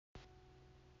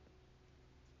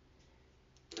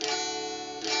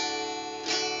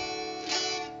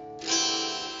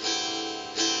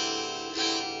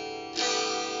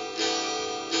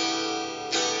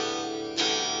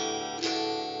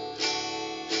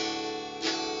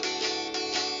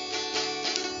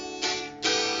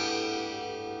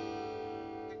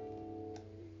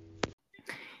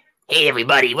Hey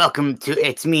everybody, welcome to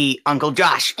It's Me, Uncle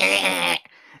Josh. And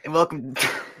welcome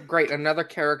Great, another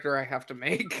character I have to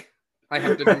make. I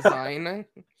have to design.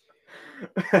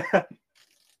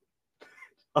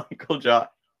 Uncle Josh.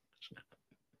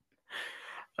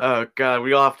 Oh god,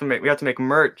 we have to make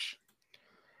merch.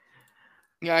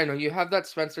 Yeah, I know. You have that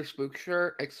Spencer Spook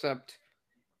shirt, except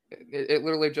it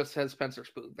literally just says Spencer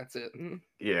Spook. That's it.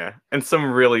 Yeah, and some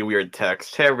really weird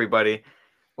text. Hey everybody,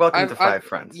 welcome to Five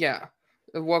Friends. Yeah.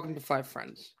 Welcome to Five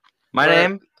Friends. My Where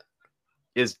name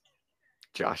is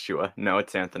Joshua. No,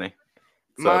 it's Anthony.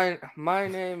 So my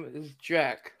name is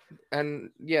Jack, and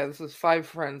yeah, this is Five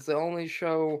Friends, the only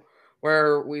show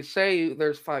where we say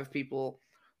there's five people,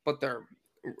 but there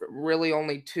really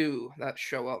only two that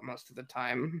show up most of the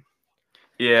time.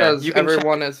 yeah, Because you can check.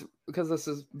 this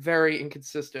is very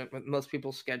inconsistent with most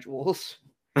people's schedules.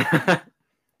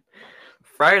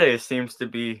 Friday seems to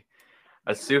be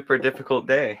a super difficult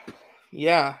day.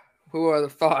 Yeah, who would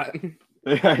have thought?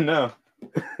 Yeah, I know.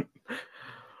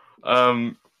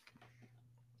 um,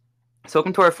 So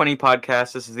welcome to our funny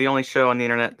podcast. This is the only show on the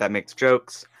internet that makes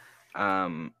jokes.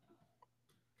 And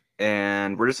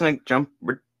we're just gonna jump.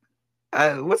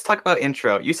 Let's talk about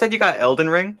intro. You said you got Elden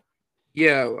Ring.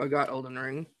 Yeah, I got Elden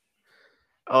Ring.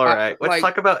 All I right, let's like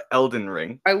talk about Elden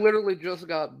Ring. I literally just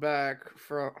got back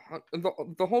from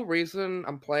the whole reason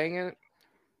I'm playing it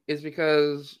is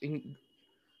because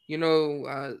you know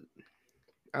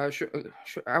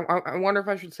I wonder if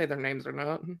I should say their names or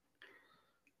not.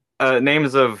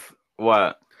 Names of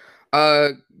what? Uh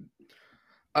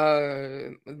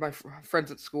my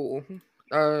friends at school.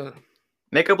 Uh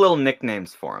Make up little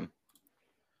nicknames for them.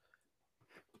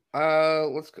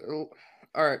 let's go.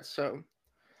 All right, so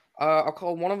I'll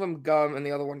call one of them Gum and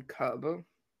the other one Cub.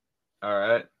 All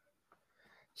right.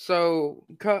 So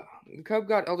Cub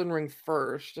got Elden Ring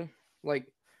first, like,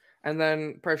 and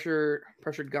then pressured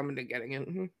Gum into getting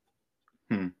it.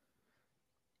 Hmm.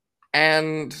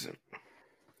 And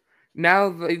now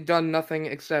they've done nothing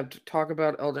except talk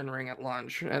about Elden Ring at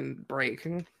lunch and break.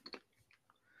 Oh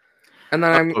And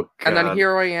then God.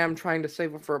 here I am trying to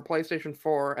save it for a PlayStation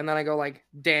 4, and then I go like,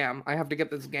 damn, I have to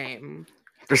get this game.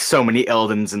 There's so many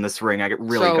Eldens in this ring. I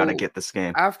really gotta So get this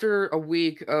game. after a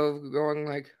week of going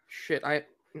like, shit, I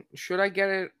should I get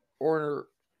it or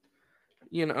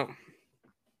you know.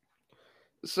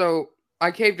 So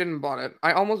I caved in and bought it.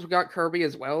 I almost got Kirby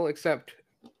as well, except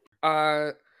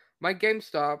uh my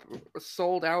GameStop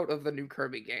sold out of the new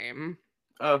Kirby game.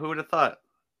 Oh, who would have thought?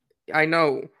 I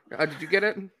know. Did you get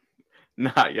it?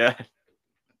 Not yet.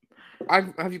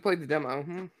 Have you played the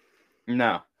demo?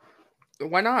 No.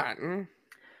 Why not?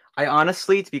 I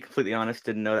honestly, to be completely honest,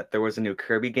 didn't know that there was a new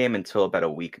Kirby game until about a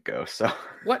week ago. So.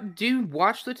 What? Do you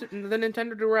watch the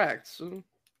Nintendo Directs?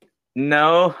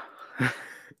 No.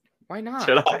 Why not?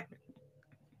 Should I?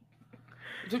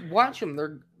 Just watch them.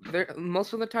 They're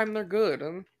most of the time they're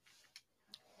good.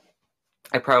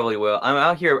 I probably will. I'm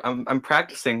out here. I'm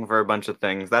practicing for a bunch of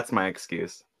things. That's my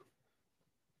excuse.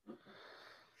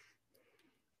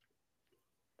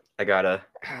 I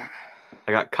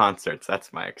got concerts.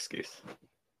 That's my excuse.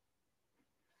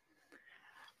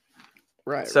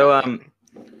 Right. So right.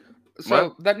 So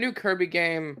what? that new Kirby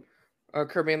game,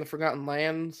 Kirby and the Forgotten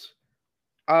Lands.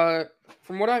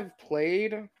 From what I've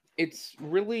played, it's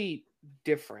really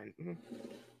different.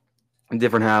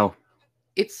 Different how?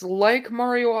 It's like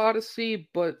Mario Odyssey,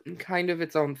 but kind of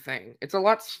its own thing. It's a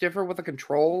lot stiffer with the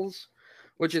controls,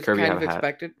 which Does is Kirby kind have of a hat?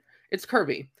 expected. It's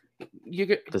Kirby. You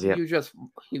get Does he have?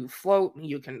 you float.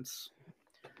 You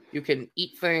can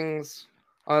eat things.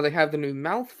 They have the new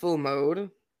mouthful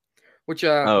mode, which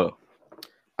Oh,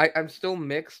 I'm still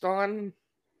mixed on,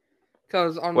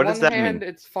 because on what does one that hand mean?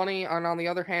 it's funny, and on the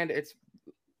other hand it's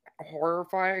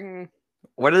horrifying.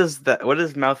 What is that? What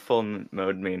does mouthful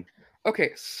mode mean?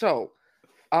 Okay, so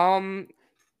um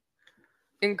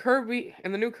in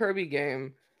the new Kirby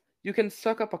game, you can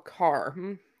suck up a car,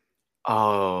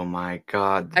 Oh my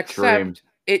God, the dream. except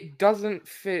it doesn't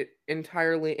fit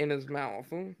entirely in his mouth.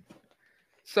 Oh,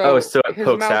 So so it his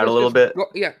pokes mouth out a is little just bit.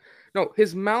 yeah. No,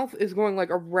 his mouth is going like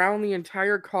around the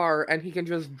entire car, and he can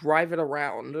just drive it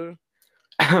around.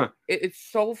 Is It's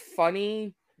so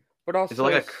funny, but it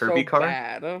like also a Kirby so car?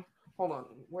 bad. Hold on,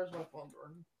 where's my phone,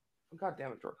 Jordan? God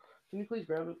damn it, Jordan! Can you please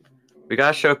grab it? We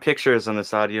gotta show pictures on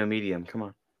this audio medium. Come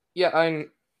on. Yeah,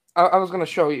 I was gonna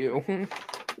show you.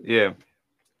 Yeah.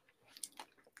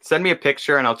 Send me a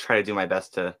picture and I'll try to do my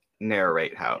best to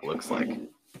narrate how it looks like.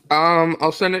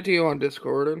 I'll send it to you on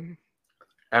Discord.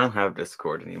 I don't have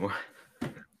Discord anymore.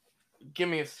 Give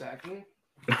me a second.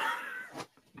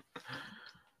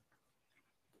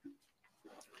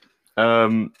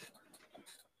 Um.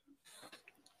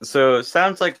 So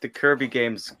sounds like the Kirby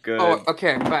game's good. Oh,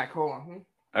 okay, I'm back. Hold on.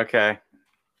 Okay.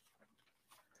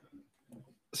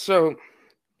 So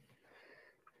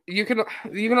you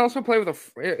can also play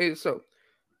with so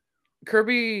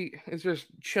Kirby is just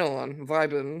chilling,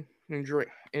 vibing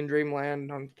in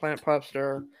Dreamland on Planet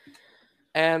Puffstar,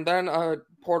 and then a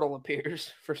portal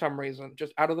appears for some reason,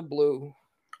 just out of the blue.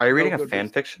 Are you No reading a good fan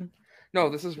reason. fiction? No,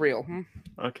 this is real.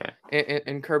 Okay.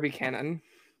 In Kirby canon.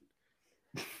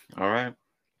 All right.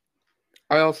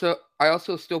 I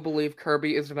also still believe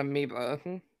Kirby is an amoeba.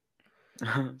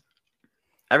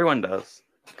 Everyone does.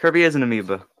 Kirby is an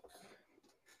amoeba.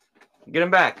 Get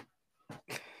him back.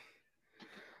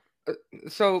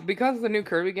 So because the new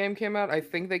Kirby game came out, I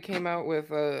think they came out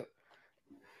with I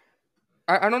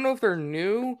don't know if they're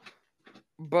new,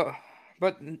 but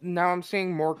now I'm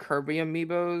seeing more Kirby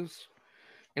amiibos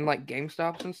in like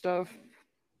GameStops and stuff,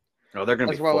 Oh, they're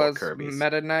gonna as be well full of as Kirby's.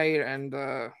 Meta Knight and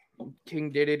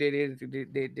King did it.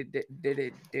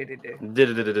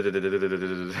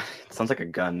 Sounds like a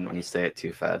gun when you say it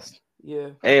too fast. Yeah.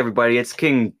 Hey everybody, it's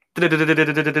King. All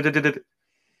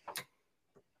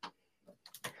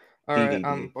right,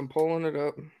 I'm pulling it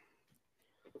up.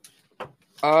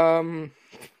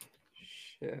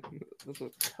 Shit, this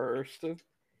is cursed.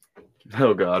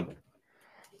 Oh god.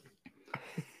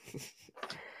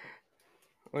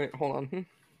 Wait, hold on.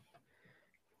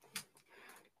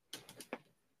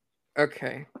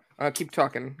 Okay, keep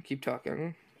talking. Keep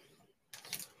talking.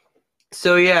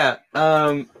 So yeah,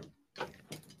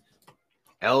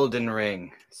 Elden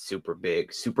Ring, super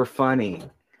big, super funny,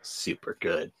 super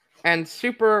good. And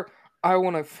super, I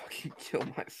want to fucking kill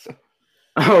myself.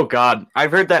 Oh god,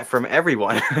 I've heard that from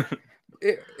everyone.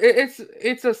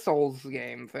 It's a Souls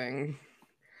game thing.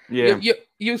 Yeah.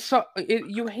 You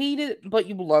hate it, but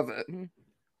you love it.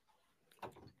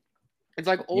 It's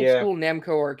like old Yeah. school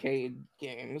Namco arcade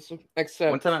games,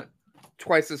 except One time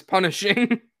twice as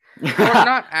punishing. Or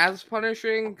not as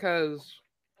punishing, because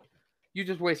you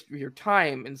just waste your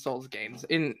time in Souls games.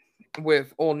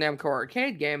 With old Namco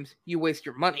arcade games, you waste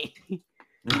your money.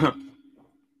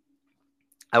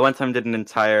 I one time did an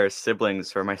entire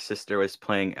siblings where my sister was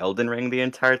playing Elden Ring the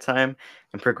entire time,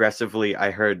 and progressively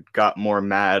I heard got more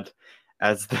mad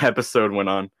as the episode went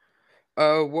on.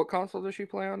 What console does she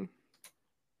play on?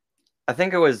 I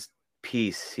think it was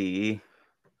PC.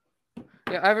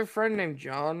 Yeah, I have a friend named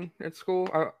John at school.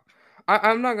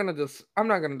 I'm not gonna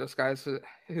disguise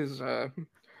his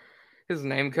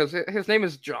name, because his name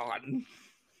is John.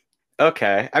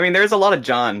 Okay, I mean there's a lot of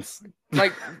Johns.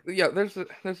 Like, yeah, there's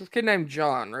this kid named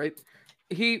John, right?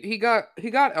 He got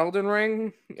Elden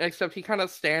Ring, except he kind of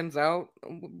stands out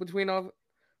between us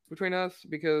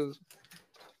because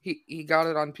he got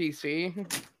it on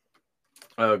PC.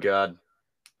 Oh god.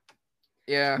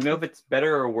 Yeah. You know if it's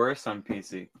better or worse on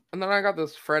PC? And then I got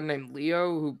this friend named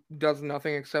Leo who does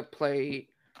nothing except play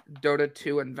Dota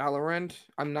 2 and Valorant.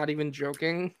 I'm not even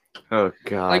joking. Oh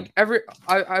god. Like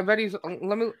I bet he's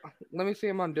let me see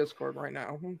him on Discord right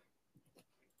now.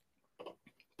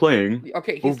 Playing.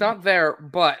 Okay, he's not there,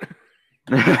 but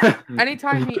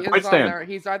anytime he is on there,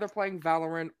 he's either playing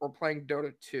Valorant or playing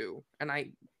Dota 2. And I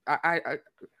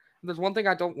there's one thing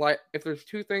I don't like. If there's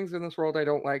two things in this world I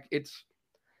don't like, it's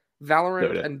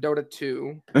Valorant and Dota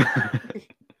 2.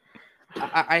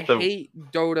 I hate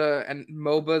Dota and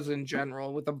MOBAs in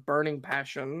general with a burning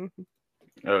passion.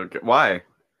 Okay, why?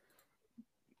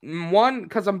 1,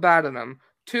 because I'm bad at them.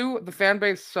 2, the fan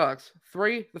base sucks.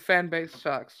 3, the fan base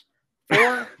sucks.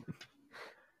 4,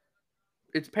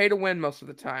 it's pay to win most of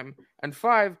the time. And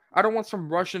 5, I don't want some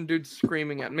Russian dude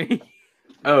screaming at me.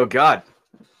 Oh god.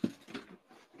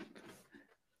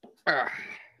 Do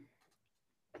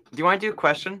you want to do a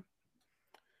question?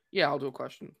 Yeah, I'll do a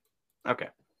question. Okay.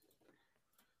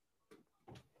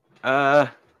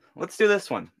 Let's do this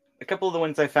one. A couple of the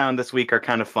ones I found this week are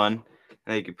kind of fun,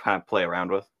 and you can kind of play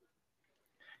around with.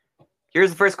 Here's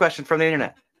the first question from the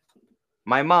internet.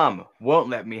 My mom won't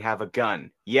let me have a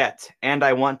gun yet, and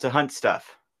I want to hunt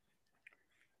stuff.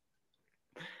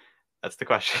 That's the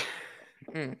question.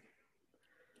 Oh,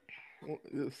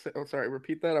 sorry,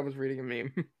 repeat that. I was reading a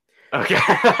meme. Okay.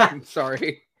 I'm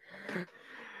sorry.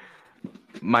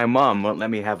 My mom won't let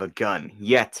me have a gun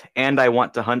yet, and I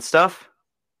want to hunt stuff.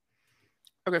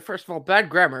 Okay, first of all, bad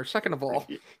grammar. Second of all,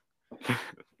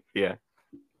 yeah.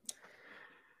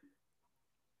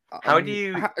 How do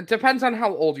you? It depends on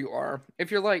how old you are.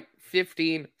 If you're like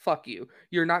 15, fuck you.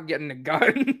 You're not getting a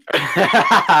gun.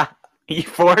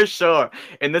 For sure.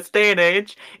 In this day and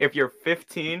age, if you're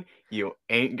 15, you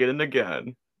ain't getting a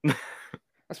gun.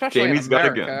 Especially Jamie's in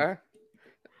America. got a gun.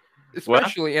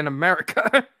 Especially in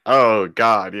America. Oh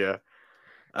God, yeah.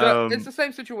 It's the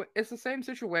same It's the same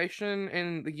situation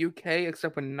in the UK,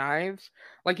 except with knives.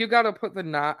 Like you gotta put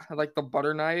like the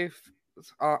butter the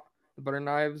butter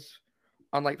knives,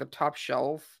 on like the top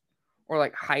shelf, or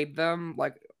like hide them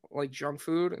like junk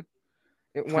food.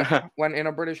 It went in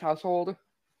a British household,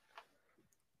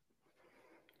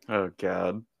 Oh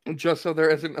god. just so there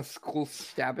isn't a school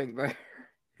stabbing there.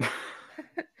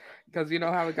 Because you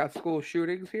know how we got school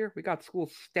shootings here, we got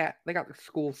They got the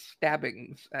school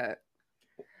stabbings at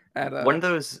One of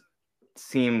those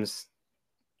seems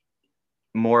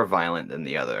more violent than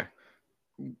the other.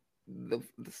 the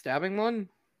stabbing one.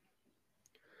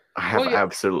 I have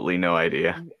absolutely no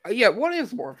idea. Yeah, what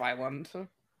is more violent?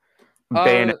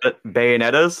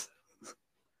 Bayonettas?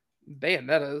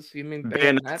 Bayonettas? You mean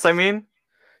bayonets? I mean.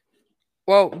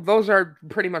 Well, those are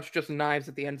pretty much just knives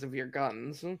at the ends of your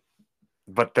guns.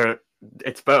 But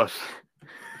it's both.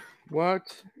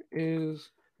 What is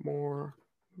more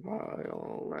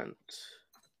violent?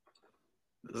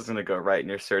 This is gonna go right in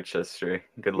your search history.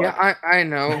 Good luck. Yeah, I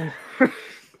know.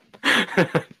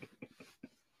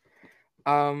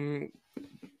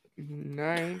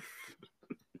 Knife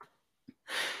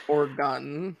or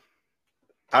gun?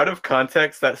 Out of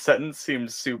context, that sentence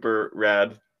seems super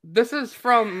rad. This is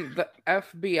from the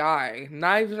FBI.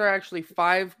 Knives are actually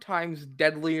 5 times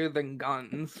deadlier than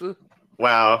guns.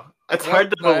 Wow. It's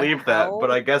hard to believe that, but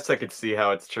I guess I could see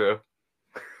how it's true.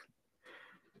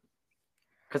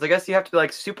 Because I guess you have to be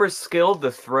like super skilled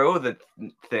to throw the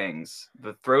things,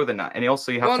 throw the knife, and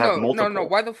also you have to have multiple. No.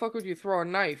 Why the fuck would you throw a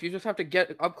knife? You just have to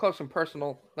get up close and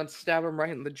personal, then stab him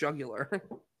right in the jugular.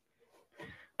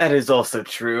 That is also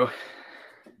true.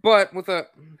 But with a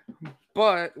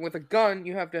gun,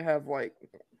 you have to have like,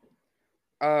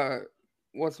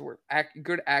 what's the word?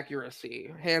 Good accuracy,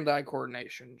 hand-eye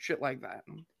coordination, shit like that.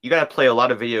 You gotta play a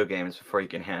lot of video games before you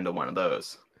can handle one of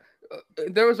those.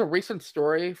 There was a recent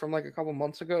story from like a couple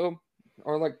months ago,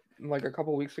 or like a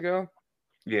couple weeks ago.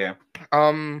 Yeah.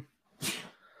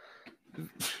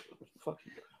 Fuck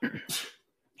you.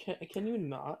 Can you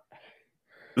not?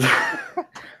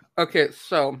 Okay,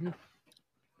 so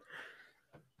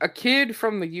a kid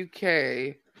from the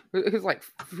UK who's like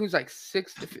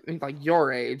 6, like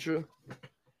your age.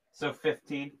 So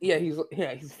 15. Yeah, he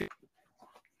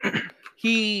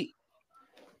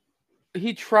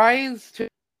tries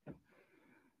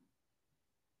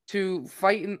to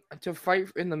fight in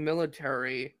the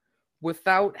military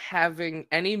without having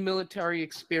any military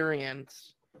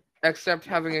experience, except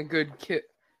having a good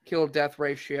kill death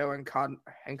ratio in COD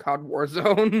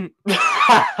Warzone.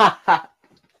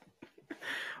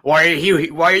 Why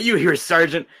are you here,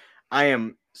 Sergeant? I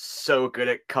am so good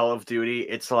at Call of Duty.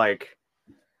 It's like,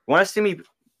 want to see me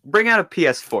bring out a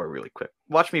PS4 really quick?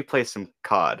 Watch me play some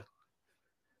COD.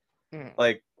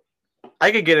 Like,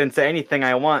 I could get into anything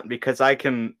I want because I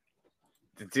can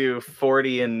do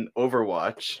 40 in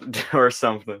Overwatch or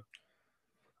something.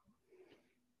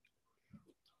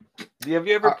 Have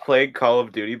you ever played Call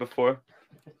of Duty before?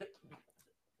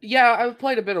 Yeah, I've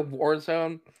played a bit of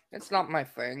Warzone. It's not my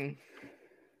thing.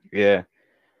 Yeah.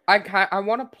 I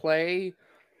want to play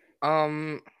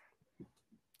the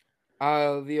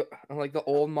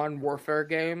old Modern Warfare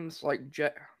games, like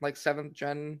 7th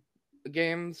gen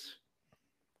games.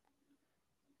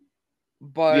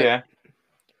 But yeah,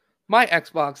 my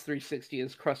Xbox 360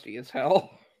 is crusty as hell.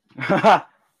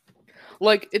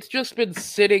 Like, it's just been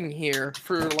sitting here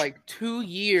for like 2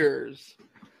 years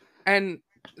and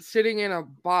sitting in a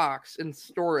box in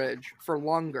storage for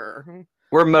longer.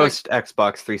 Where most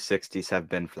Xbox 360s have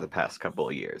been for the past couple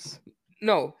of years.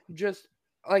 No, just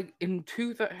like in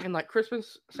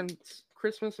Christmas, since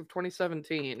Christmas of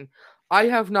 2017, I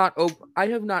have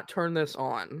not turned this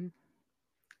on.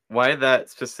 Why that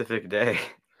specific day?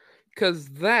 Because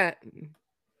that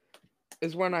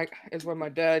is when my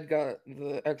dad got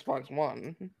the Xbox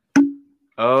One.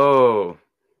 Oh.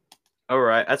 All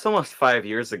right. That's almost 5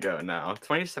 years ago now.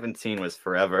 2017 was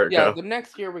forever ago. Yeah, the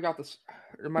next year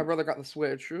my brother got the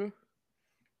Switch.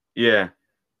 Yeah.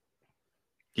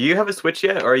 Do you have a Switch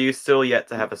yet, or are you still yet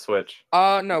to have a Switch?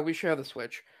 No, we share the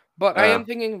Switch. But I am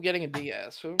thinking of getting a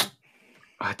DS.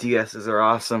 DSs are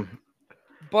awesome.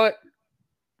 But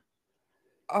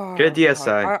get a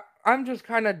DSi. I'm just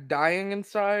kind of dying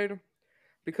inside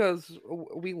because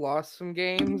we lost some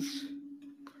games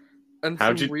and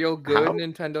real good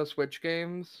Nintendo Switch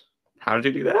games. How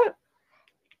did you do that?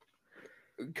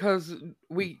 Because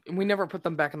we never put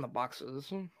them back in the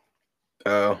boxes.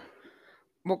 Oh.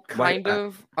 Well, kind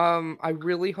of. I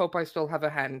really hope I still have a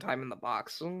Hat in Time in the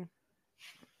box.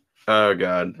 Oh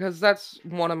god. Because that's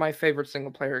one of my favorite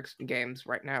single player games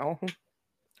right now.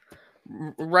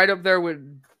 right up there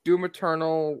with Doom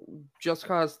Eternal, Just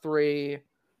Cause 3,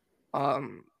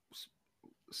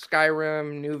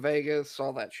 Skyrim, New Vegas,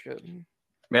 all that shit.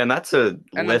 Man, that's a And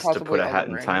then list to put possibly a hat Elden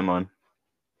in Ring. time on.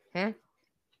 Hmm?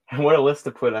 What a list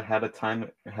to put a hat in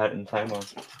time on.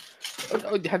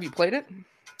 Oh, have you played it?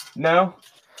 No,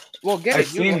 Well, get I've it.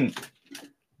 seen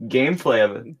gameplay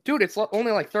of it. Dude, it's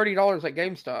only like $30 at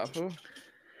GameStop.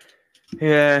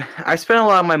 Yeah, I spend a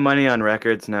lot of my money on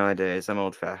records nowadays. I'm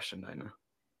old-fashioned, I know.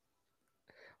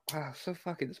 Wow, so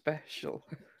fucking special.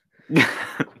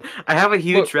 I have a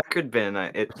huge record bin.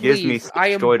 It gives me Please,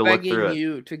 I such joy am to look through begging it.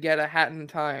 you to get a Hat in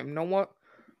Time. No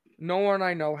one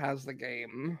I know has the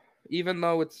game, even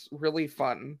though it's really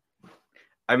fun.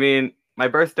 I mean, my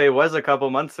birthday was a couple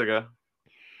months ago.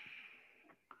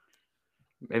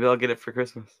 Maybe I'll get it for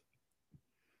Christmas.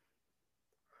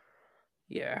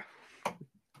 Yeah.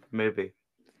 Maybe.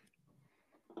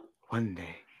 One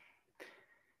day.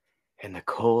 In the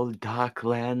cold, dark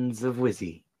lands of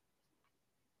Wizzy.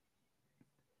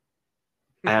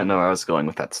 I don't know where I was going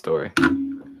with that story.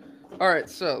 Alright,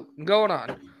 so, going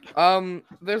on.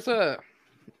 There's a...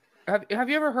 Have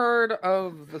you ever heard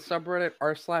of the subreddit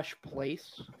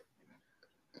r/place?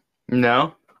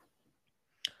 No?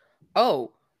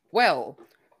 Oh, well,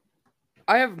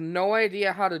 I have no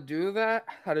idea how to do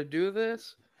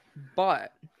this,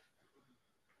 but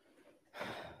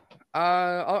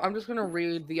I'm just gonna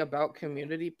read the about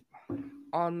community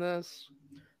on this.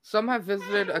 Some have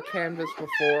visited a canvas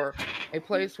before, a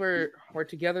place where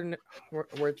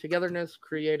togetherness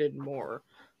created more.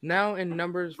 Now in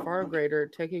numbers far greater,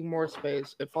 taking more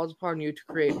space, it falls upon you to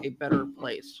create a better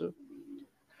place.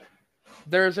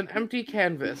 There is an empty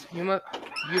canvas. You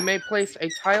may place a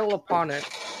tile upon it,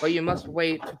 but you must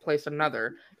wait to place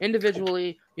another.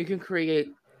 Individually, you can create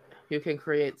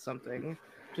something.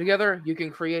 Together, you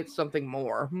can create something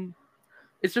more.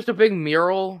 It's just a big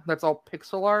mural that's all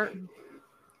pixel art.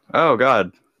 Oh,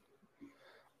 God.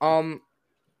 I'm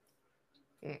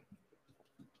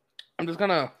just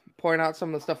gonna point out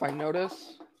some of the stuff I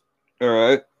notice. All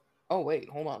right. Oh wait,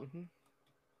 hold on.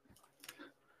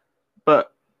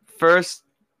 But first,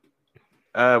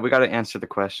 we got to answer the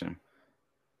question.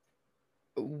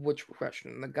 Which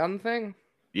question? The gun thing?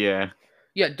 Yeah.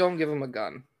 Yeah, don't give him a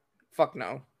gun. Fuck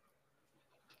no.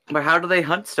 But how do they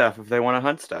hunt stuff if they want to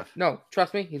hunt stuff? No,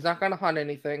 trust me, he's not gonna hunt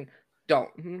anything.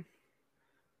 Don't.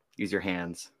 Use your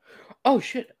hands. Oh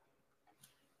shit.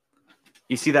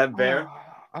 You see that bear?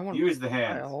 I want Use the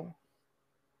hands.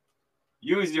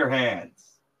 Use your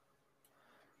hands.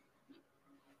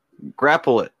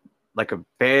 Grapple it like a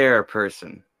bear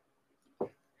person.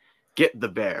 Get the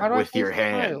bear with your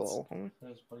hands.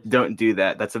 Don't do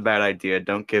that. That's a bad idea.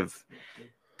 Don't give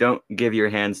your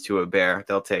hands to a bear.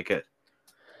 They'll take it.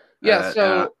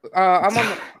 Yeah,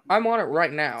 I'm on it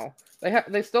right now.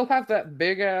 They still have that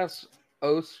big ass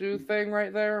Osu thing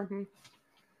right there.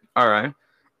 All right.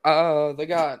 They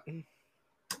got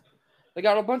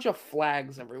a bunch of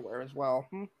flags everywhere as well.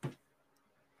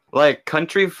 Like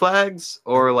country flags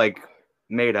or like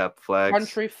made up flags?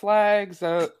 Country flags.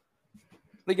 They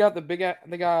got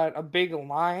a big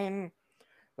line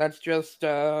that's just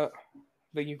the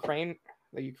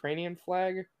Ukrainian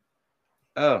flag.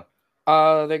 Oh.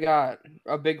 They got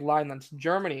a big line that's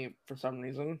Germany for some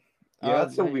reason. Yeah,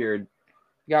 that's so weird.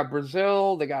 They got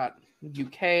Brazil. They got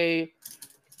UK,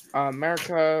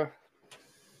 America.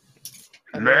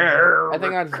 I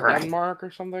think that's Denmark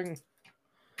or something.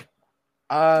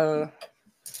 Yeah.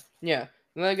 And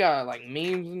they got like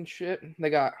memes and shit. They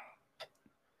got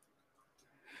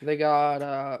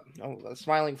the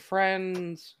Smiling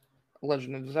Friends,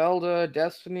 Legend of Zelda,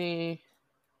 Destiny,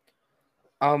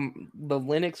 the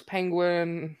Linux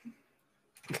Penguin.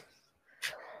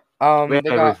 They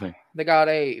got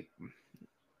a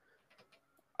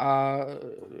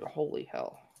holy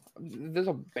hell. There's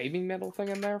a Baby Metal thing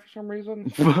in there for some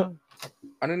reason.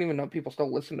 I didn't even know people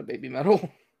still listen to Baby Metal.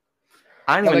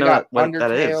 I don't even know what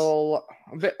that is.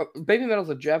 Baby Metal is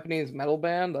a Japanese metal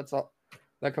band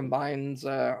that combines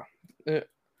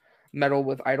metal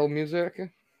with idol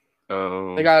music.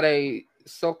 Oh. They got a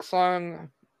Silk Song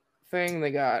thing.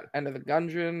 They got End of the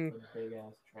Gungeon. Big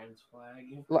ass trans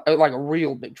flag. Like a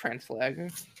real big trans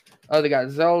flag. They got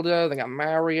Zelda. They got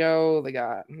Mario. They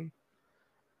got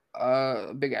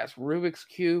big ass Rubik's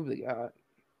Cube. They got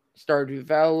Stardew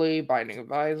Valley, Binding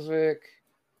of Isaac.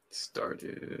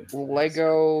 Stardew.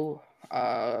 Lego.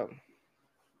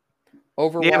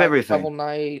 Overwatch. Everything. Shovel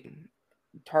Knight.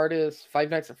 TARDIS. Five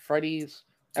Nights at Freddy's.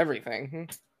 Everything.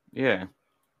 Yeah.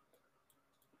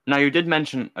 Now, you did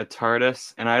mention a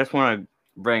TARDIS, and I just want to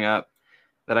bring up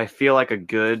that I feel like a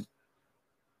good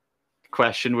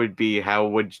question would be how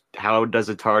does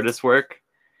a TARDIS work?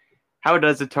 How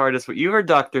does a TARDIS work? You're a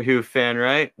Doctor Who fan,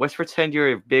 right? Let's pretend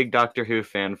you're a big Doctor Who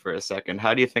fan for a second.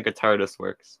 How do you think a TARDIS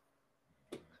works?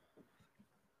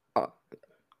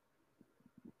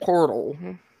 Portal.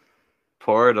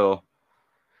 Portal.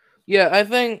 Yeah, I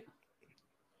think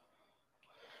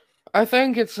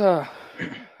it's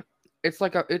it's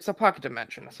a pocket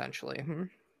dimension essentially.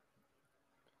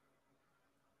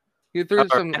 You threw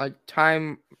some like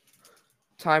time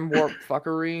warp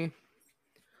fuckery.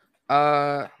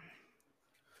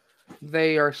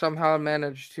 They are somehow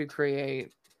managed to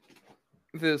create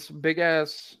this big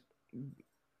ass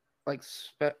like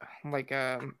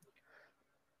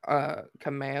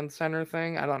command center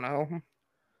thing. I don't know.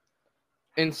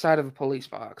 Inside of a police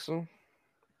box,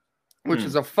 which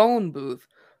is a phone booth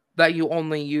that you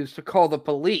only use to call the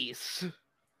police.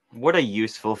 What a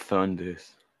useful phone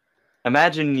booth.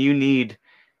 Imagine you need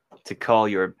to call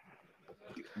your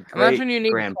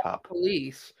grandpa.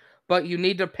 Police, but you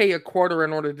need to pay $0.25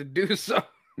 in order to do so.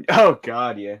 Oh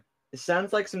god, yeah. It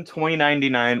sounds like some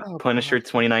 2099 Punisher God.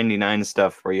 2099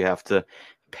 stuff where you have to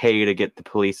pay to get the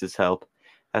police's help.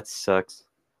 That sucks.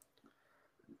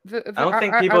 I don't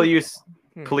think people use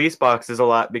police boxes a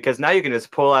lot because now you can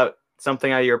just pull out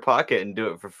something out of your pocket and do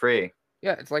it for free.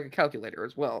 Yeah, it's like a calculator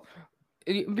as well.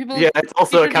 It's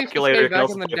also a calculator. Back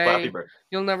in the day,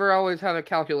 you'll never always have a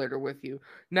calculator with you.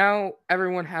 Now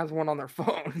everyone has one on their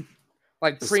phone.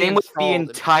 Like same with the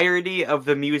entirety of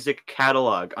the music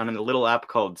catalog on a little app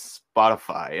called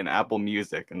Spotify and Apple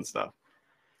Music and stuff.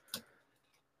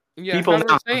 Yeah, people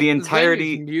now the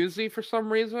entirety music for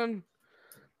some reason,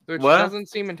 which doesn't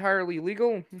seem entirely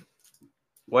legal.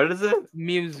 What is it?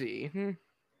 Music.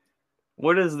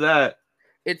 What is that?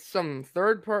 It's some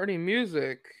third-party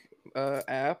music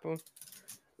app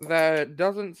that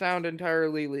doesn't sound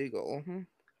entirely legal.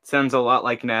 Sounds a lot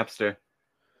like Napster.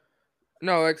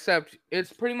 No, except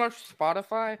it's pretty much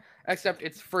Spotify, except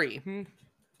it's free. And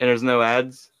there's no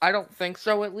ads? I don't think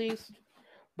so, at least.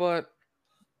 But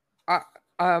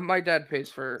my dad pays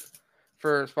for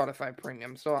Spotify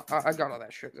Premium, so I got all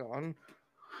that shit going.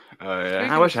 Oh yeah,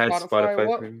 I wish I had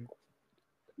Spotify Premium.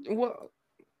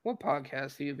 What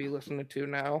podcast do you be listening to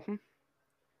now?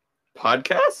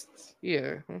 Podcasts?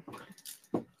 Yeah.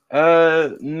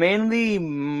 Mainly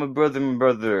my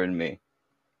brother and me.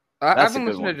 I've been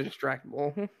listening to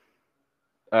Distractable.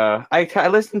 I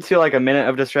listened to like a minute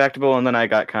of Distractable and then I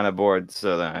got kind of bored,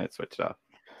 so then I switched off.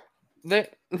 They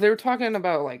were talking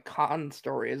about like con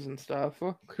stories and stuff,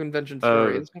 convention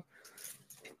stories.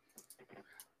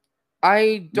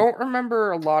 I don't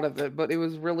remember a lot of it, but it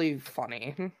was really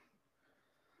funny.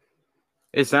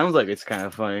 It sounds like it's kind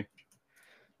of funny.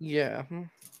 Yeah.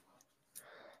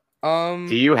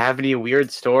 Do you have any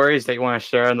weird stories that you want to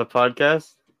share on the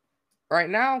podcast? Right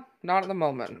now, not at the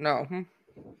moment. No.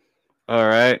 All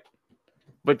right.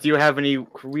 But do you have any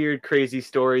weird, crazy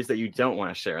stories that you don't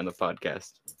want to share on the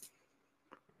podcast?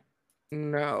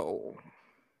 No.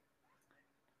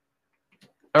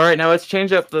 All right, now let's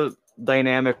change up the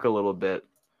dynamic a little bit.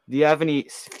 Do you have any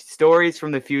stories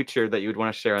from the future that you would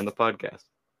want to share on the podcast?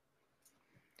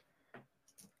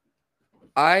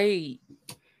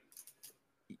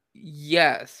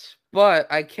 Yes,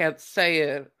 but I can't say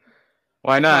it.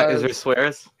 Why not? Is there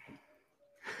swears?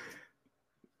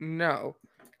 No,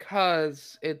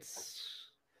 because it's...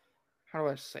 How do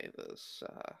I say this?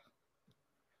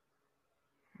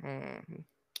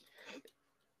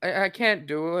 I can't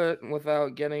do it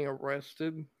without getting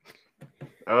arrested.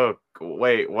 Oh,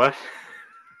 wait, what?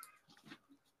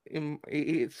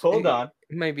 Hold on.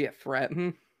 It may be a threat.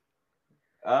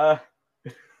 Where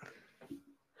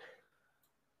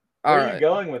are you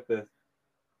going with this?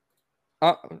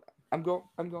 I'm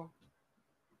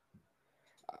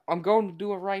going to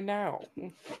do it right now.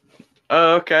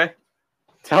 Oh, okay.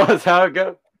 Tell us how it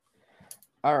goes.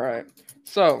 All right.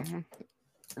 So,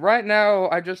 right now,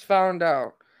 I just found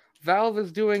out Valve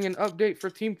is doing an update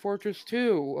for Team Fortress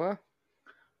 2.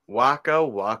 Waka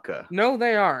waka. No,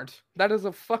 they aren't. That is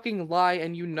a fucking lie,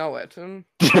 and you know it.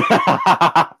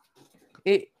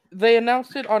 They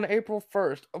announced it on April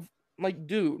 1st. Like,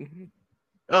 dude.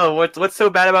 Oh, what's so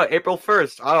bad about April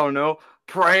 1st? I don't know.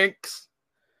 Pranks.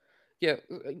 Yeah.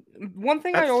 One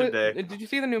thing That's I always... today. Did you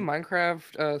see the new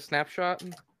Minecraft snapshot?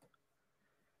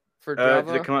 For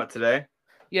Java? Did it come out today?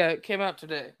 Yeah, it came out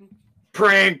today.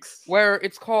 Pranks! Where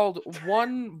it's called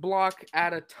one block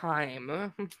at a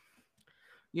time.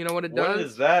 You know what it does? What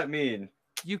does that mean?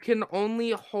 You can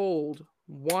only hold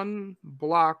one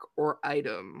block or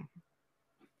item.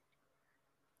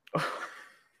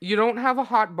 You don't have a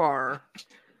hotbar.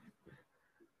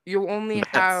 You only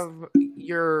have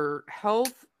your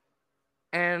health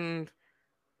and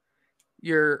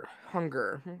your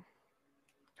hunger.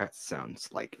 That sounds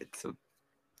like it's a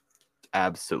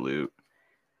absolute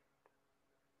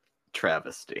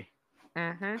travesty.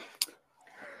 Mm-hmm.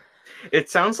 It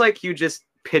sounds like you just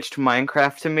pitched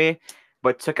Minecraft to me,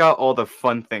 but took out all the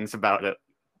fun things about it.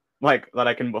 Like that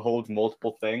I can behold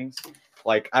multiple things.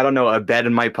 Like, I don't know, a bed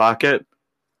in my pocket,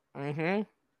 Mm-hmm.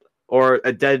 or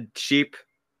a dead sheep,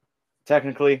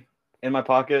 technically, in my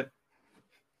pocket.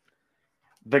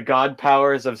 The god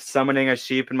powers of summoning a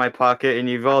sheep in my pocket, and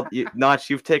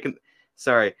you've taken,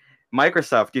 sorry,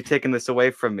 Microsoft, you've taken this away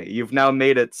from me. You've now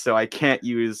made it so I can't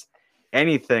use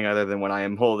anything other than what I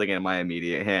am holding in my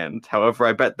immediate hand. However,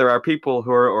 I bet there are people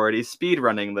who are already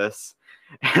speedrunning this,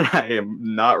 and I am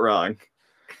not wrong.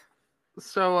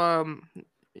 So,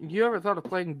 you ever thought of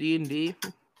playing D&D?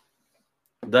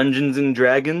 Dungeons and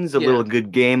Dragons, a Yeah. little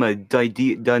good game.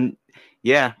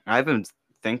 Yeah, I've been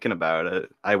thinking about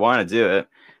it. I want to do it.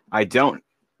 I don't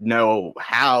know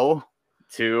how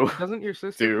to. Doesn't your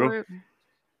sister Do. play it?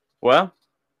 Well,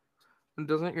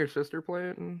 Doesn't your sister play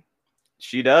it?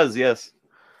 she does, yes.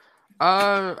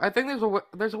 I think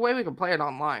there's a way we can play it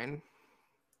online.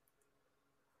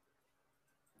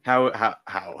 How would you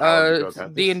go It's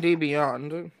about this? D&D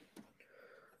Beyond.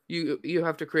 You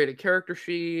have to create a character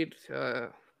sheet.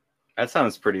 That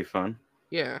sounds pretty fun.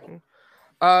 Yeah. And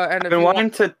I've if been you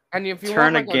wanting to and if you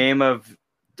turn want a like game of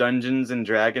Dungeons and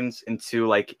Dragons into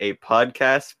like a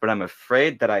podcast, but I'm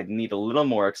afraid that I'd need a little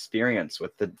more experience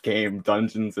with the game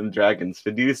Dungeons and Dragons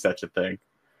to do such a thing.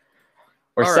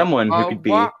 Or All right, someone who could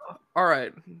be. all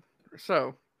right.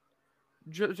 So,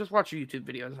 just watch YouTube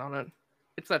videos on it.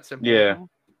 It's that simple. Yeah.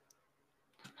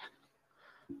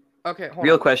 Okay. Hold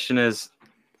Real on. question is,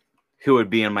 who would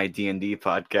be in my D&D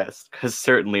podcast? Because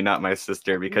certainly not my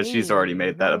sister, because she's already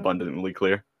made that abundantly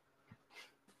clear.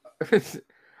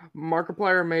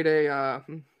 Markiplier made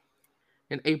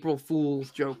an April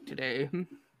Fool's joke today.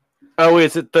 Oh,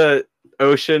 is it the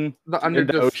ocean? The under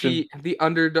the the ocean. sea, the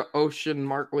under the ocean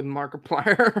mark with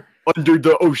Markiplier. Under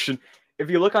the ocean.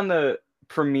 If you look on the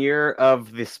premiere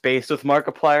of the Space with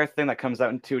Markiplier thing that comes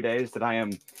out in 2 days that I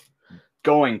am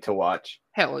going to watch,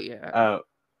 Hell yeah.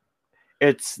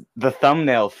 it's the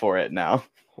thumbnail for it now.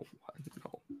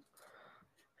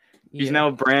 He's Yeah.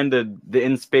 now branded the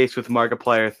In Space with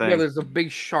Markiplier thing. Yeah, there's a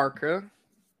big shark. Huh?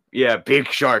 Yeah, big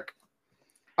shark.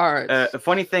 All right. The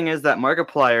funny thing is that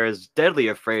Markiplier is deadly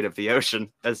afraid of the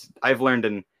ocean, as I've learned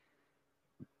in,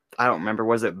 I don't remember,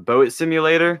 was it Boat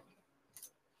Simulator?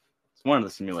 It's one of the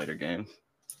simulator games.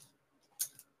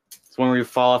 It's one where you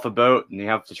fall off a boat and you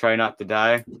have to try not to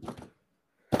die.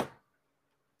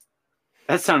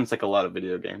 That sounds like a lot of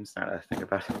video games now that I think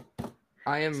about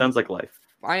it. Sounds like life.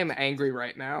 I am angry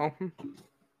right now.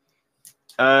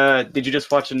 Did you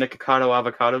just watch a Nikocado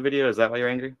avocado video? Is that why you're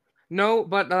angry? No,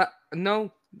 but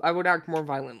no, I would act more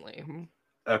violently.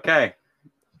 Okay.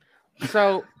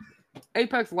 So,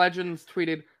 Apex Legends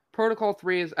tweeted, Protocol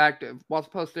 3 is active,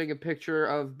 whilst posting a picture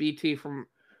of BT from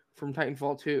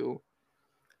Titanfall 2.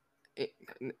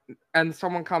 And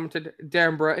someone commented,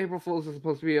 damn bro, April Fools is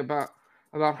supposed to be about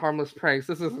harmless pranks.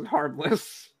 This isn't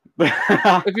harmless.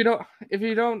 If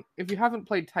you haven't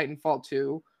played Titanfall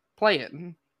 2, play it.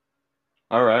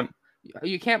 All right.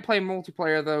 You can't play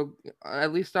multiplayer though,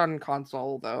 at least on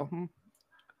console though.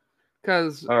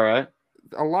 Because all right,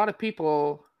 a lot of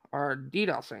people are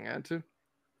DDoSing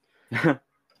it.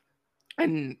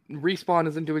 And Respawn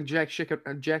isn't doing jack shit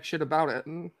about it.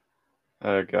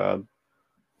 Oh god.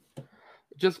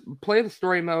 Just play the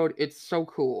story mode. It's so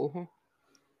cool.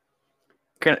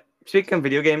 Speaking of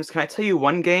video games, can I tell you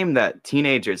one game that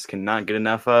teenagers cannot get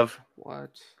enough of? What?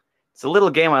 It's a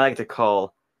little game I like to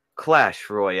call Clash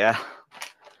Royale.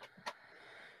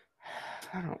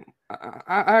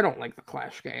 I don't like the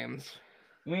Clash games.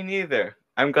 Me neither.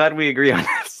 I'm glad we agree on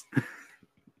this.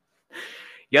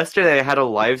 Yesterday I had a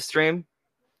live stream.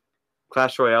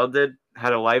 Clash Royale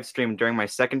had a live stream during my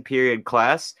second period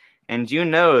class, and you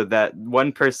know that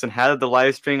one person had the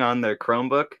live stream on their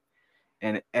Chromebook,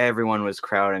 and everyone was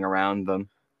crowding around them.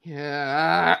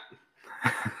 Yeah.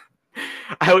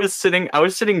 I was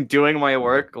sitting doing my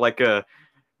work like a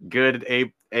good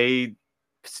A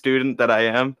student that I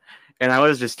am, and I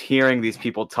was just hearing these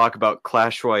people talk about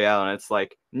Clash Royale, and it's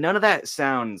like, none of that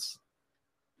sounds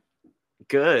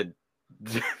good,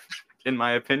 in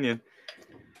my opinion.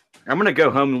 I'm gonna go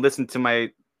home and listen to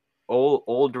my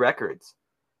old records.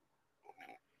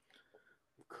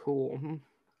 Cool.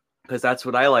 Because that's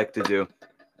what I like to do.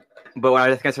 But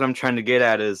I guess what I'm trying to get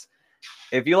at is,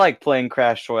 if you like playing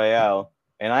Clash Royale,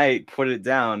 and I put it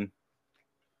down,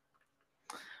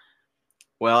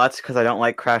 Well, that's because I don't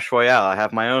like Clash Royale. I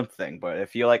have my own thing. But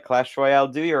if you like Clash Royale,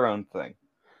 do your own thing.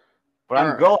 But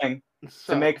I'm Alright, going to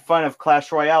So make fun of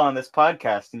Clash Royale on this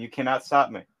podcast, and you cannot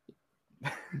stop me.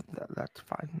 that's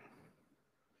fine.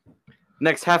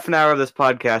 Next half an hour of this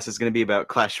podcast is going to be about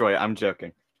Clash Royale. I'm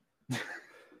joking.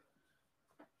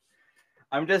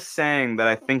 I'm just saying that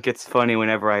I think it's funny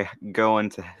whenever I go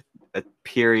into a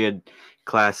period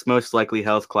class, most likely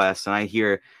health class, and I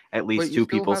hear at least Wait, you two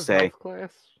still people have say, health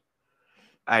class?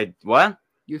 What?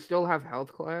 You still have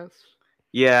health class?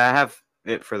 Yeah, I have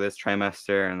it for this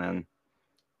trimester, and then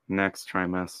next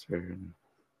trimester, and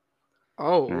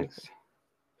Oh, next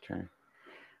trimester.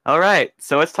 All right,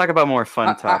 so let's talk about more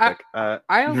fun topic.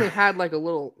 I only had like a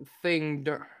little thing,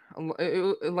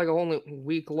 like a only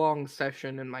week-long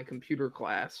session in my computer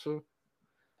class.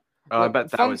 I bet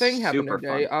that Fun was thing happened super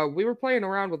today. fun. We were playing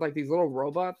around with like these little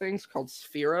robot things called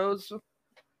Spheros.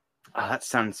 That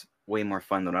sounds way more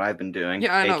fun than what I've been doing.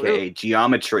 Yeah, I know. AKA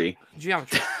geometry.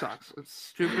 Geometry sucks. It's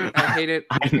stupid. I hate it.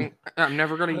 I'm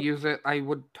never gonna use it. I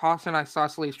would toss an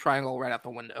isosceles triangle right out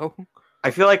the window. I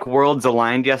feel like worlds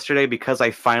aligned yesterday because I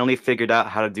finally figured out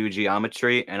how to do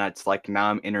geometry, and it's like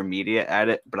now I'm intermediate at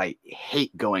it, but I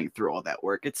hate going through all that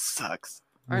work. It sucks.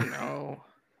 I know.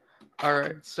 All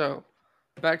right, so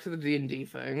back to the D&D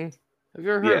thing. Have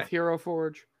you ever heard of Hero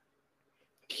Forge?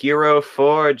 Hero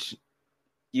Forge.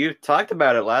 You talked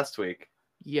about it last week.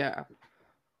 Yeah.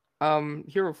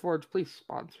 Hero Forge, please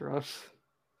sponsor us.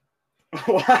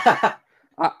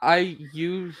 I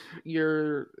use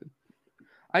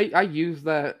I use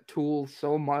that tool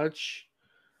so much.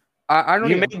 I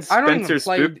don't even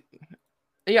play.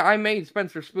 Yeah, I made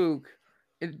Spencer Spook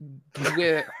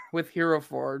with Hero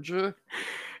Forge.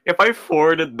 If I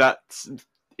forwarded that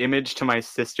image to my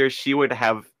sister, she would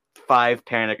have 5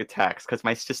 panic attacks because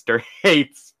my sister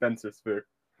hates Spencer Spook.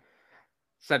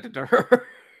 Send it to her.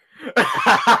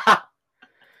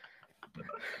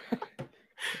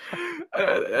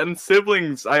 And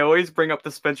siblings, I always bring up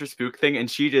the Spencer Spook thing,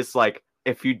 and she just like,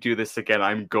 if you do this again,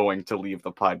 I'm going to leave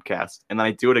the podcast. And then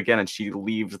I do it again, and she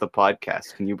leaves the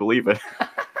podcast. Can you believe it?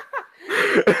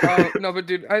 No, but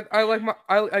dude,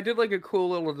 I did like a cool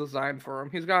little design for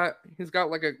him. He's got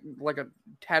like a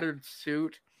tattered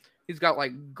suit. He's got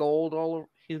like gold all over.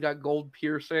 He's got gold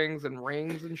piercings and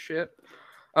rings and shit.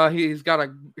 He's got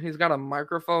a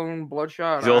microphone,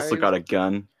 bloodshot. He's also got a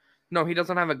gun. No, he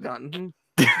doesn't have a gun.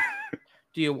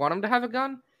 Do you want him to have a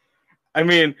gun? I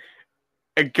mean,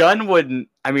 a gun wouldn't.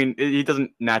 I mean, he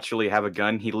doesn't naturally have a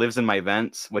gun. He lives in my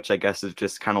vents, which I guess is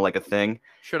just kind of like a thing.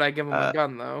 Should I give him a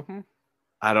gun though?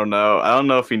 I don't know. I don't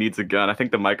know if he needs a gun. I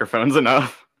think the microphone's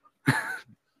enough.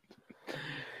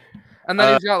 And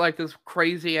then he's got like this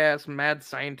crazy ass mad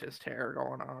scientist hair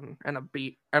going on,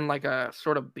 and like a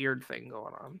sort of beard thing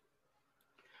going on.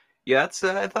 Yeah,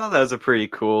 I thought that was a pretty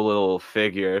cool little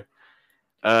figure.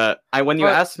 When you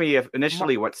asked me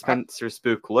initially what Spencer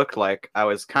Spook looked like, I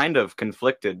was kind of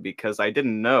conflicted because I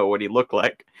didn't know what he looked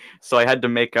like. So I had to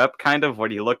make up kind of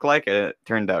what he looked like, and it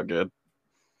turned out good.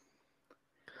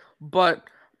 But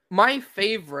my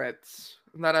favorites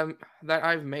that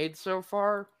I've made so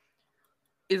far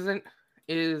is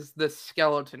the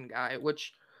skeleton guy,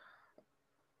 which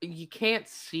you can't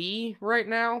see right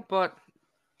now, but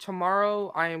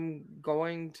tomorrow I am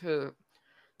going to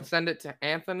send it to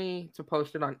Anthony to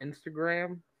post it on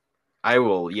Instagram. I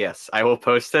will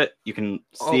post it. You can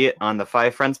see it on the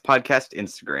Five Friends Podcast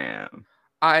Instagram.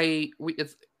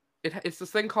 It's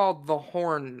this thing called the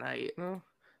Horn Knight.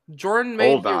 Jordan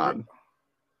made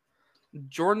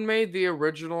the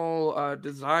original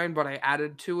design, but I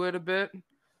added to it a bit.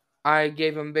 I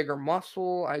gave him bigger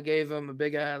muscle. I gave him a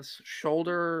big ass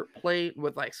shoulder plate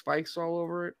with like spikes all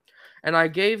over it, and I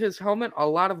gave his helmet a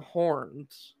lot of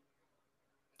horns.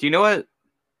 Do you know what?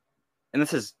 And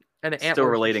this is still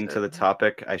relating to the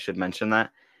topic. I should mention that.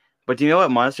 But do you know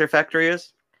what Monster Factory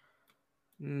is?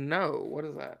 No, what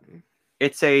is that?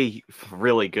 It's a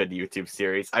really good YouTube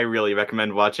series. I really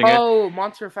recommend watching it. Oh,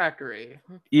 Monster Factory.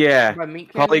 Yeah.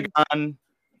 Polygon,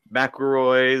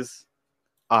 McElroy's.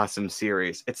 Awesome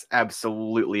series. It's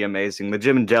absolutely amazing. The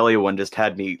Jim and Jelly one just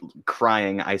had me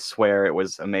crying. I swear it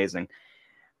was amazing.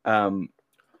 Yeah.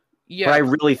 But I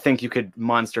really think you could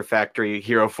Monster Factory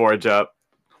Hero Forge up.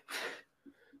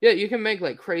 Yeah, you can make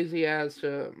like crazy ass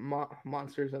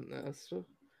monsters in this.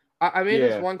 I made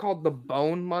this one called the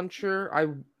Bone Muncher.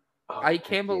 I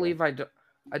can't believe I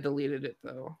deleted it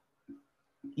though.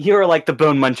 You're like the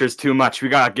Bone Munchers too much. We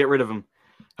gotta get rid of him.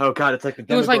 Oh god, it's like the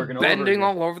Demogorgon. He was like bending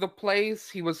all over the place.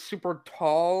 He was super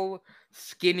tall,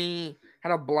 skinny,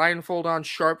 had a blindfold on,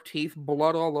 sharp teeth,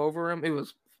 blood all over him. It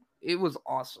was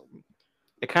awesome.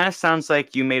 It kind of sounds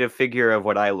like you made a figure of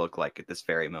what I look like at this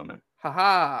very moment.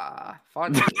 Haha.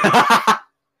 Funny.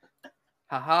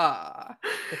 Haha.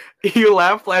 You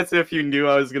laughed as if you knew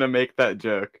I was gonna make that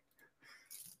joke.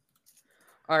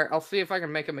 Alright, I'll see if I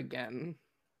can make him again.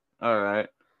 Alright.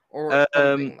 Or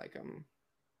something like him.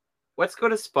 Let's go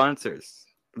to sponsors.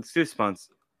 Let's do sponsors.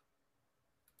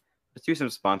 Let's do some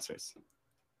sponsors.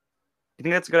 You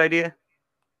think that's a good idea?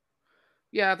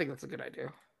 Yeah, I think that's a good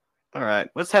idea. Alright,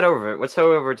 let's head over. Let's head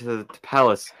over to the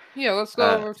palace. Yeah, let's go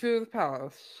over to the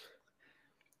palace.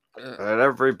 And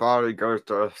everybody goes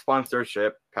to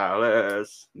sponsorship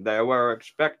palace. They were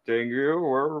expecting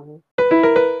you.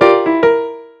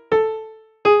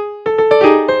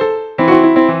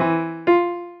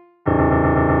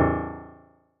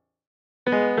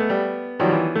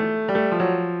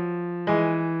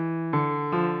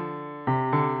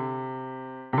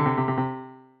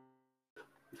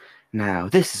 Now,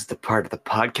 this is the part of the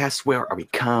podcast where we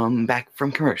come back from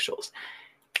commercials.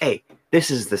 Hey, this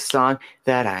is the song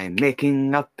that I'm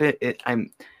making up. Hey,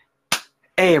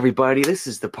 everybody, this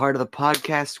is the part of the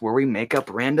podcast where we make up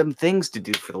random things to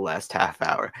do for the last half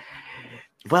hour.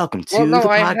 Welcome to the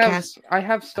podcast. I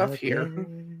have stuff here.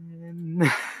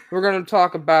 We're going to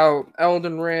talk about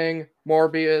Elden Ring,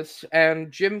 Morbius, and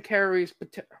Jim Carrey's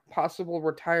possible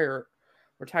retirement.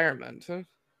 Can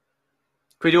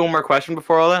we do one more question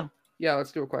before all that? Yeah,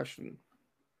 let's do a question.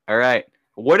 All right.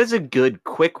 What is a good,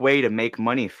 quick way to make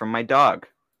money from my dog?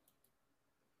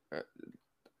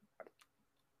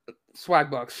 Swag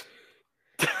bucks.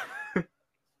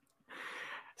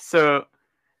 So,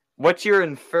 what you're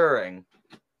inferring?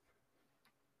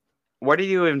 What are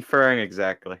you inferring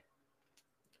exactly?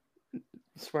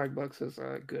 Swag bucks is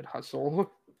a good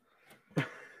hustle.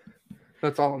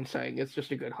 That's all I'm saying. It's just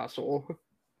a good hustle.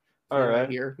 All right.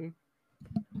 Here.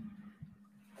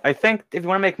 I think if you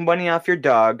want to make money off your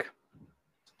dog,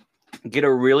 get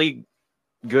a really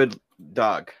good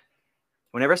dog.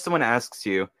 Whenever someone asks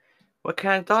you, what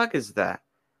kind of dog is that?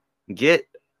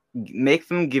 Make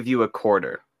them give you a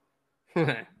quarter.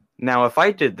 Now, if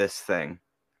I did this thing,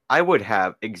 I would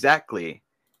have exactly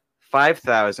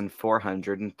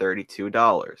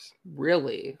 $5,432.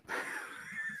 Really?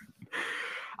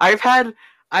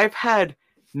 I've had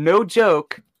no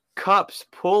joke, cops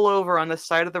pull over on the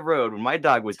side of the road when my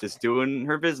dog was just doing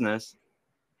her business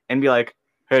and be like,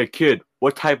 "Hey kid,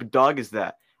 what type of dog is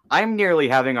that?" I'm nearly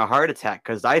having a heart attack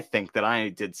because I think that I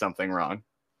did something wrong.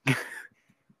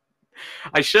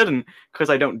 I shouldn't, because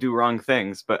I don't do wrong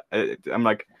things, but I'm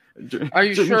like, are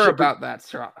you sure about that,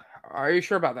 sir? Are you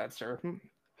sure about that, sir?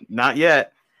 Not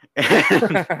yet.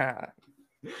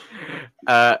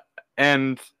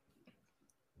 And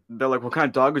they're like, "What kind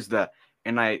of dog is that?"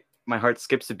 And my heart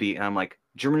skips a beat, and I'm like,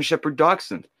 "German Shepherd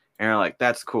Dachshund." And they're like,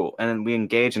 "That's cool." And then we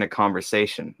engage in a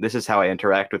conversation. This is how I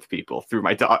interact with people, through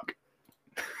my dog.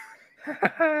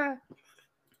 That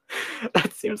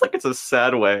seems like it's a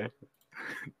sad way.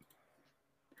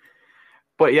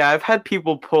 But yeah, I've had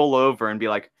people pull over and be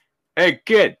like, "Hey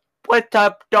kid, what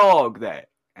type of dog that?"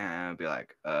 And I'll be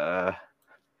like,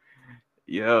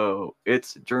 "Yo,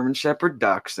 it's German Shepherd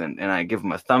Dachshund." And I give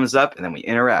them a thumbs up, and then we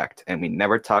interact, and we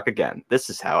never talk again. This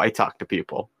is how I talk to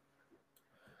people.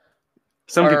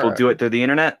 Some people do it through the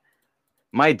internet.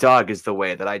 My dog is the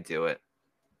way that I do it.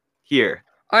 Here.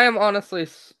 I am honestly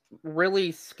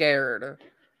really scared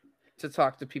to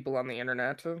talk to people on the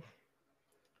internet.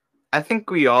 I think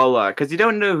we all are, because you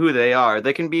don't know who they are.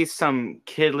 They can be some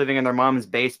kid living in their mom's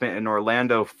basement in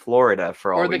Orlando, Florida,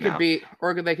 for all we know.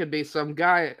 Or they could be some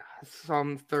guy,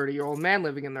 some 30-year-old man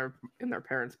living in their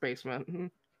parents'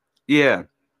 basement. Yeah.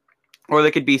 Or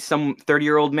they could be some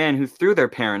 30-year-old man who threw their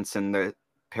parents in their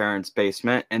parents'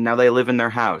 basement, and now they live in their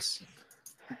house.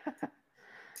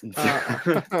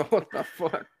 What the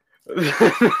fuck?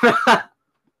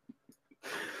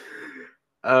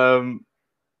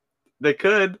 They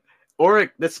could.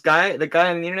 Or the guy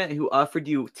on the internet who offered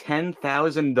you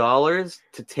 $10,000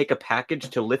 to take a package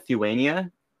to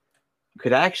Lithuania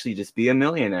could actually just be a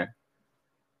millionaire.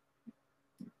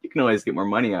 You can always get more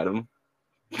money out of him.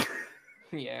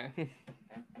 Yeah.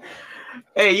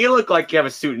 Hey, you look like you have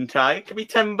a suit and tie. Give me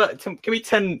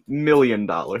 $10 million.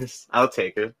 I'll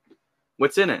take it.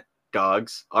 What's in it?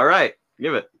 Dogs. All right,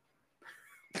 give it.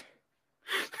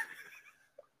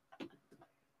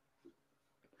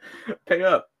 Pay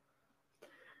up.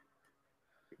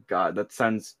 God, that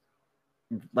sounds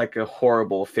like a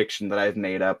horrible fiction that I've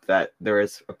made up, that there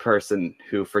is a person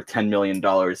who, for $10 million,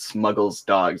 smuggles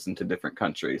dogs into different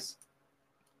countries.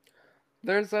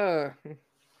 There's some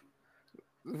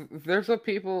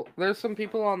people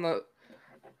on the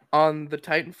on the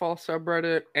Titanfall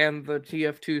subreddit and the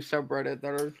TF2 subreddit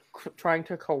that are trying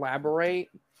to collaborate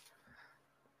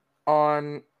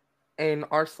on an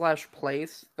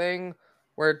r/place thing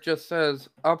where it just says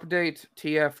update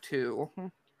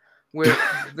TF2 with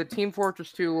the Team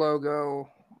Fortress 2 logo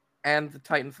and the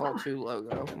Titanfall 2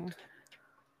 logo.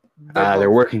 They're both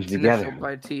working together. initialed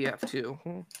by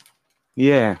TF2.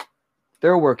 Yeah,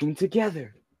 they're working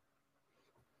together.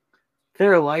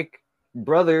 They're like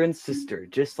brother and sister,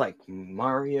 just like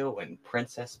Mario and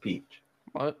Princess Peach.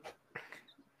 What?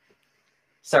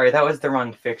 Sorry, that was the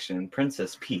wrong fiction.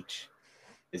 Princess Peach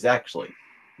is actually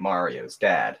Mario's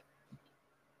dad.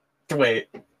 Wait.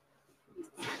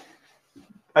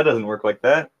 That doesn't work like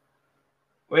that.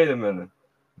 Wait a minute.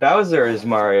 Bowser is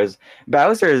Mario's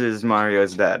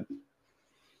dad.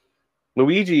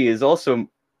 Luigi is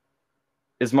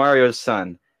Mario's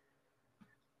son.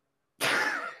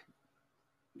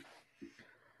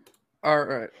 All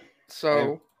right.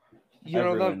 So, you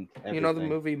know ruined the everything.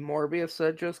 movie Morbius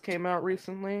that just came out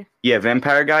recently? Yeah,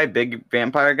 vampire guy, big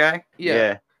vampire guy.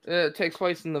 Yeah. It takes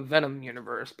place in the Venom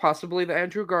universe, possibly the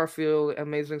Andrew Garfield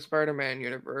Amazing Spider-Man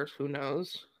universe. Who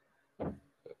knows?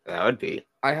 That would be.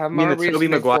 I have You mean my the Tobey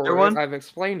reasoning Maguire for one? it. I've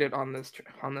explained it on this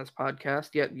podcast,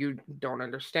 yet you don't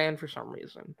understand for some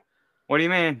reason. What do you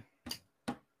mean?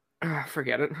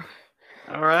 Forget it.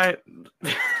 All right.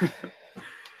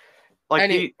 Like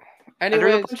there's a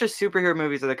Anyways, bunch of superhero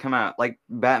movies that have come out. Like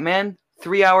Batman,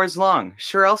 3 hours long.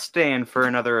 Sure, I'll stay in for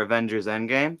another Avengers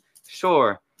Endgame.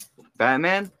 Sure.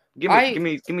 Batman, give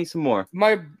me some more.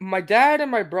 my dad and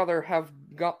my brother have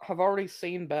already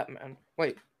seen Batman.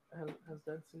 Wait, has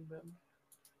Dad seen Batman?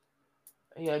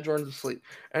 Yeah, Jordan's asleep.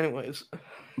 Anyways,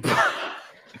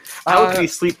 How can you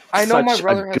sleep? I know my such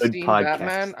brother a has good seen podcast?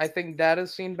 Batman. I think Dad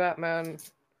has seen Batman,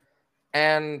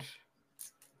 and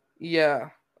yeah,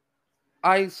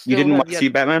 I still You didn't have want to yet- see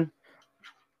Batman?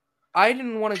 I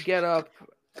didn't want to get up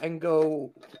and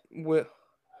go with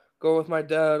my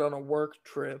dad on a work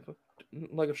trip,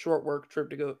 like a short work trip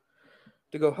to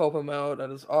go help him out at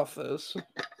his office.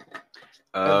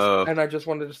 Oh. And I just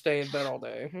wanted to stay in bed all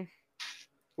day,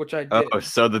 which I did. Oh,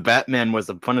 so the Batman was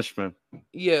a punishment.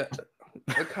 Yeah,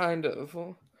 kind of.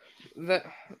 That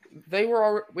they were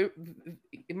already.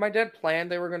 My dad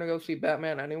planned they were gonna go see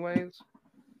Batman anyways,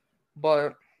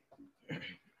 but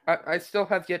I still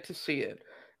have yet to see it,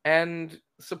 and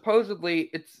supposedly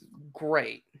it's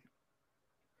great.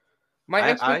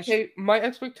 My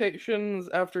expectations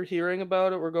after hearing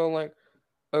about it were going like,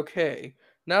 okay,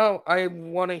 now I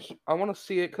want to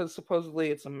see it because supposedly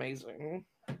it's amazing.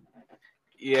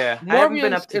 Yeah, I haven't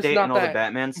been Morbius up to is date not on all the that-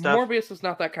 Batman stuff. Morbius is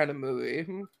not that kind of movie.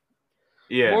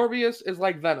 Yeah. Morbius is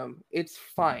like Venom. It's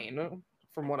fine,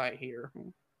 from what I hear. Have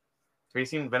you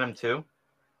seen Venom 2?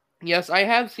 Yes, I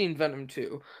have seen Venom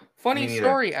 2. Funny Me neither.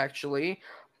 story, actually.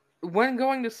 When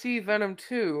going to see Venom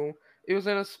 2, it was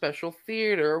in a special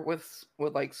theater with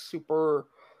like super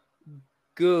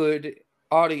good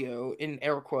audio in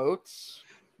air quotes.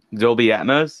 Dolby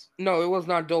Atmos? No, it was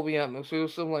not Dolby Atmos. It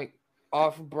was some like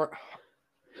off-brand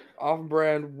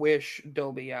Wish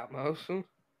Dolby Atmos.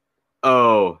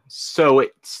 Oh, so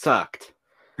it sucked.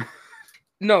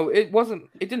 No, it wasn't.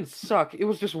 It didn't suck. It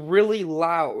was just really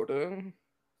loud.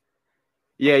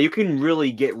 Yeah, you can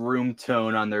really get room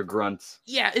tone on their grunts.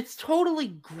 Yeah, it's totally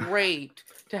great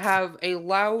to have a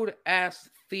loud ass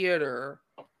theater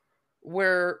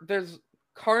where there's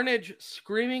Carnage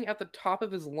screaming at the top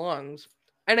of his lungs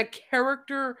and a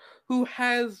character who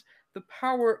has the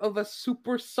power of a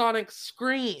supersonic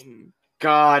scream.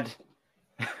 God.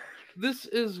 This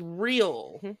is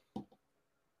real.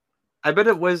 I bet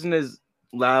it wasn't as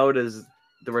loud as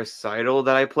the recital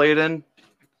that I played in,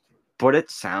 but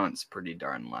it sounds pretty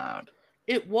darn loud.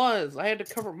 It was. I had to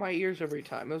cover my ears every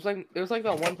time. It was like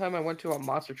that one time I went to a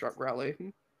monster truck rally.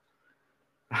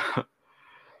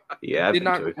 Yeah, I've Did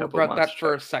been not to a couple regret of that monster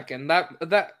for a trucks. second.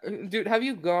 That dude, have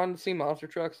you gone to see monster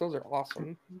trucks? Those are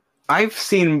awesome. I've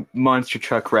seen monster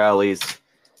truck rallies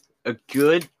a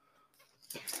good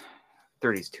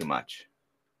 30's too much.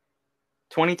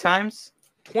 20 times?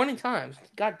 20 times.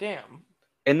 God damn.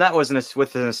 And that was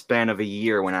within a span of a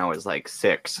year when I was like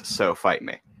 6, so fight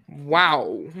me.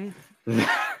 Wow.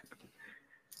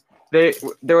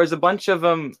 There was a bunch of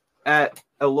them at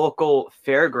a local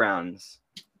fairgrounds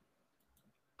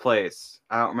place.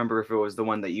 I don't remember if it was the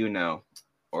one that you know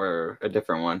or a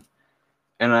different one.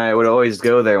 And I would always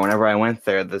go there whenever I went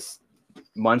there. This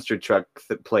monster truck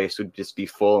place would just be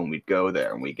full, and we'd go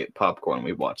there and we'd get popcorn and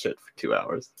we'd watch it for 2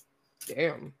 hours.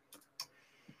 Damn.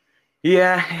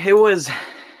 Yeah, it was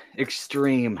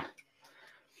extreme.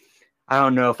 I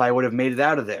don't know if I would have made it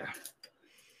out of there.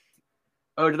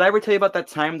 Oh, did I ever tell you about that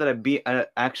time that an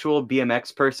actual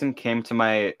BMX person came to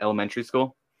my elementary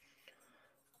school?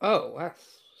 Oh, that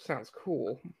sounds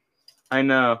cool. I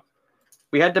know.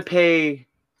 We had to pay,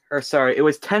 or sorry, it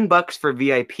was $10 for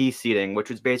VIP seating,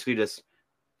 which was basically just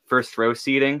first row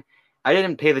seating. I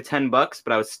didn't pay the $10,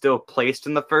 but I was still placed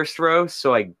in the first row,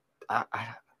 so I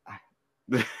I'm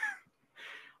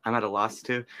at a loss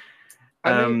too.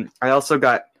 I also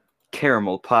got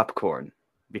caramel popcorn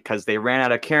because they ran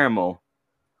out of caramel.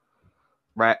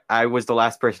 Right, I was the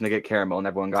last person to get caramel, and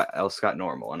everyone else got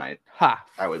normal, and I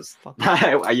was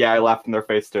I laughed in their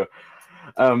face too.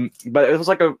 But it was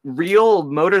like a real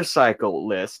motorcycle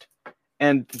list,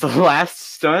 and the last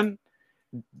stunt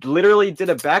literally did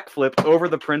a backflip over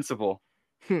the principal.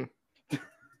 So,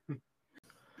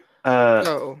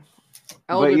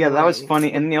 but yeah, that was Ring.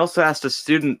 funny, and he also asked a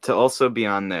student to also be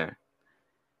on there.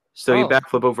 So he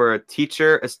backflip over a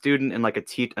teacher, a student, and like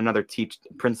another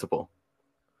principal.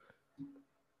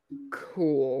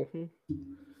 Cool.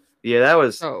 Yeah, that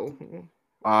was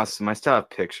awesome. I still have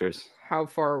pictures. How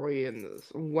far are we in this?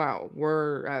 Wow,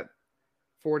 we're at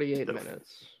 48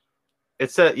 minutes.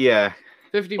 It's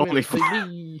 50 minutes.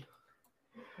 Baby.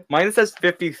 Mine says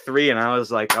 53, and I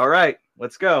was like, all right,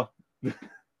 let's go.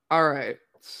 All right,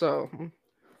 so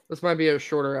this might be a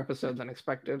shorter episode than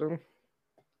expected.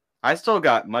 I still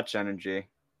got much energy.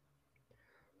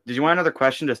 Did you want another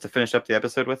question just to finish up the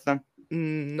episode with them?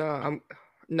 No,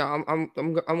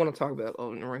 I want to talk about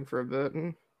Elden Ring for a bit.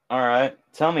 All right,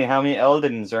 tell me how many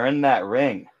Eldens are in that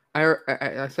ring.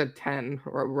 I said 10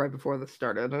 right before this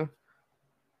started.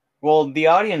 Well, the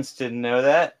audience didn't know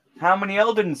that. How many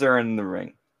Eldens are in the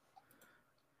ring?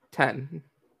 10.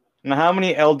 Now, how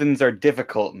many Eldens are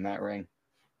difficult in that ring?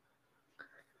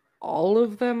 All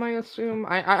of them, I assume.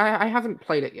 I haven't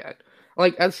played it yet.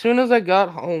 Like, as soon as I got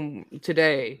home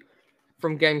today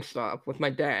from GameStop with my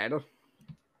dad,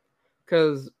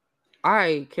 because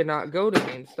I cannot go to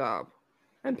GameStop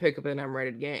and pick up an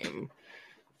M-rated game.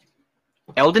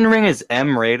 Elden Ring is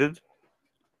M-rated?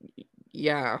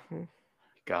 Yeah.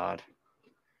 God.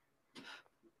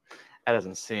 That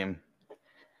doesn't seem...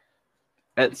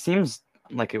 It seems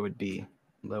like it would be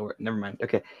lower. Never mind.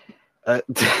 Okay.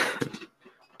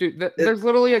 Dude, there's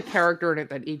literally a character in it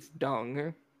that eats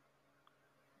dung.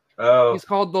 Oh. He's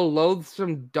called the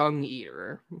Loathsome Dung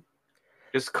Eater.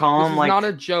 Just call him like... This is not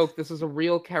a joke. This is a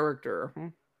real character.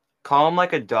 Call him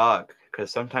like a dog, because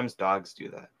sometimes dogs do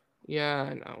that. Yeah,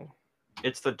 I know.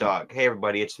 It's the dog. Hey,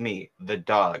 everybody, it's me, the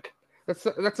dog. That's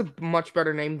a much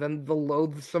better name than the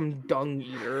Loathsome Dung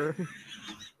Eater.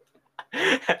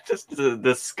 Just a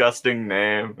disgusting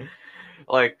name.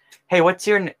 Like, hey, what's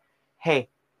your... Hey,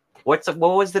 what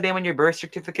was the name on your birth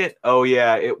certificate? Oh,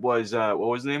 yeah, it was... what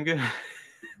was the name again?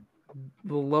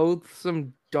 The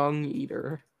Loathsome Dung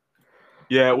Eater.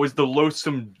 Yeah, it was the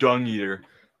Loathsome Dung Eater.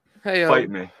 Hey, fight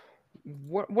me.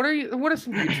 What are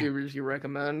some YouTubers you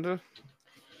recommend?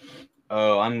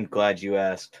 Oh, I'm glad you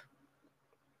asked.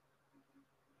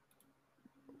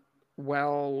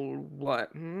 Well,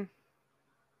 what?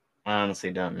 I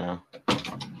honestly don't know.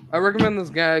 I recommend this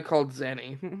guy called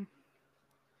Zenny.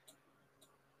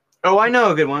 Oh, I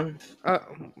know a good one.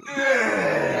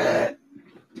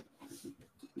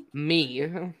 Me.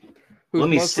 Let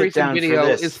me most sit recent down video for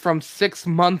this. is from 6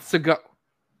 months ago.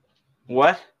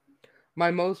 What?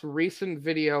 My most recent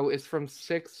video is from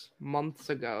 6 months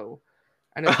ago.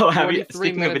 And it's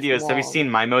speaking of videos, have you seen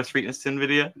my most recent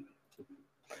video?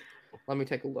 Let me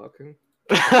take a look.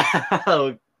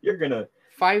 Oh, you're gonna...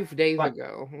 5 days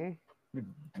ago.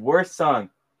 Worst song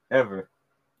ever.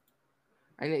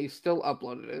 I know you still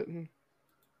uploaded it.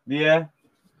 Yeah.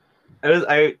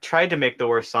 I tried to make the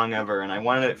worst song ever, and I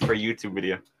wanted it for a YouTube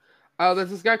video. Oh,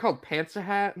 there's this guy called Panther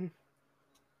Hat.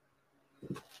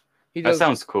 That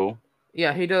sounds cool.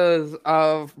 Yeah, he does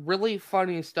really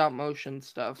funny stop motion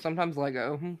stuff. Sometimes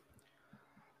Lego.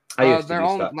 They're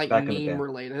all like meme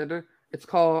related. It's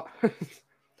called.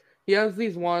 He has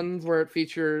these ones where it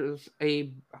features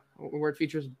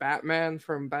Batman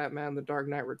from Batman: The Dark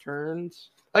Knight Returns.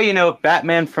 Oh, you know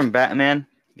Batman from Batman.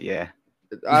 Yeah.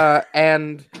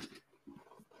 And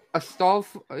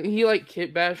Astolfo, he like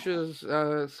kit bashes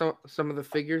some of the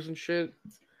figures and shit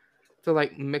to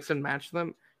like mix and match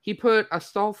them. He put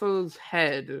Astolfo's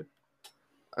head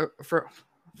from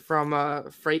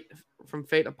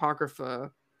Fate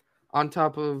Apocrypha on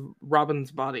top of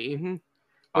Robin's body,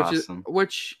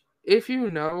 which if you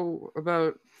know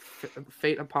about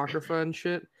Fate Apocrypha and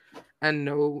shit, and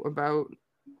know about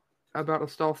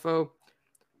Astolfo,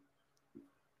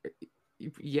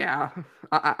 yeah,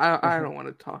 I don't want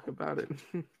to talk about it.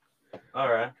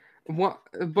 All right. What?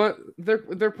 But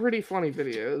they're pretty funny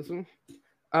videos.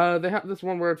 They have this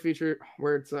one word feature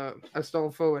where it's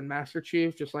Astolfo and Master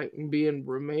Chief just like being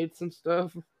roommates and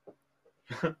stuff.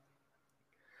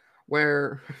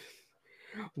 Where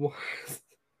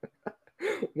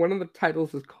one of the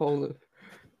titles is called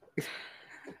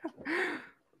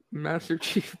Master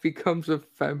Chief becomes a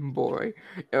femboy.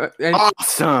 And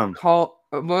Awesome.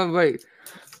 wait.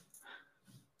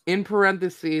 In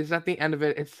parentheses, at the end of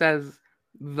it, it says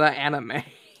the anime.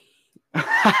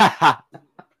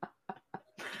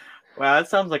 Wow, that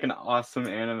sounds like an awesome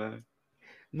anime.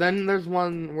 Then there's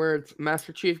one where it's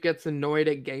Master Chief gets annoyed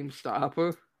at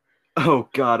GameStop. Oh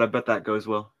god, I bet that goes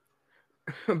well.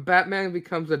 Batman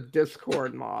becomes a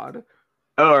Discord mod.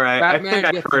 All right, Batman I think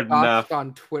I've gets heard doxxed enough.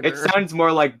 on Twitter. It sounds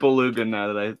more like Beluga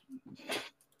now that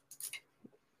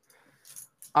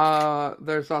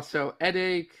There's also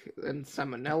Headache and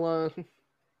Salmonella.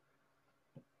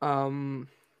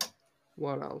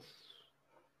 What else?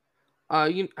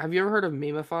 Have you ever heard of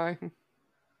Memify?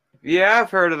 Yeah,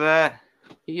 I've heard of that.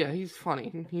 Yeah, he's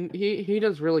funny. He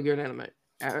does really good anime.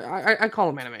 I call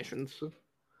him animations.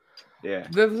 Yeah.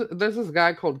 There's this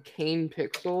guy called Kane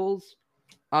Pixels.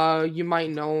 You might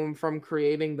know him from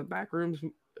creating the Backrooms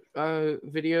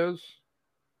videos.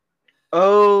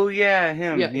 Oh yeah,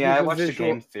 him. Yeah, Yeah, he's I a watched the visual-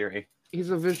 Game Theory. He's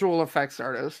a visual effects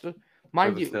artist.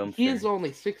 Mind the you, film he is theory.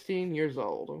 only 16 years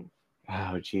old.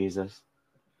 Oh Jesus.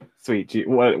 Sweet.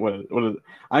 What is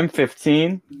I'm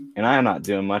 15 and I'm not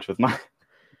doing much with my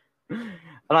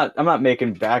I'm not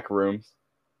making back rooms.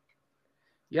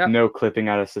 Yeah. No clipping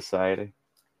out of society.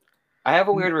 I have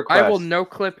a weird request. I will no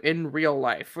clip in real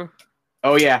life.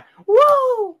 Oh yeah.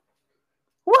 Whoa!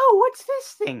 Whoa, what's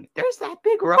this thing? There's that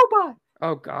big robot.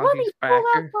 Oh god, Let he's me back.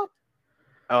 pull up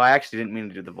a- Oh, I actually didn't mean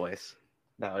to do the voice.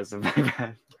 That was very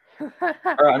bad.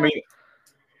 Or, I mean,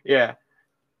 yeah.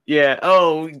 Yeah.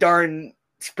 Oh, darn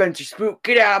Spencer Spook,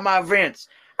 get out of my vents.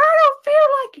 I don't feel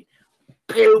like it.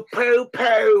 Poo, poo,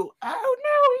 poo. Oh,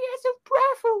 no, he has a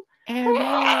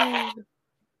raffle.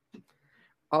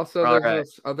 Also, All there's right.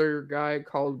 this other guy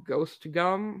called Ghost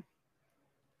Gum.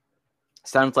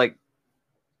 Sounds like...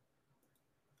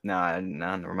 No,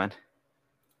 never mind.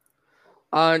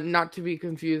 Not to be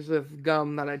confused with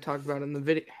Gum that I talked about in the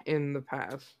video in the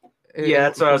past. Yeah,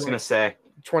 that's what I was Like going to say.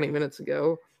 20 minutes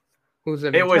ago. Who's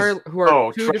an It was... entire, who are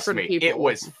Oh, two trust different me. people. It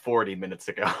was 40 minutes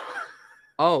ago.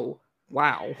 Oh,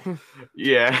 wow.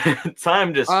 Yeah.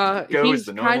 Time just goes He's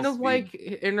the normal kind of speed. like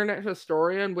Internet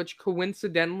Historian, which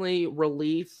coincidentally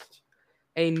released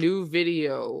a new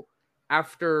video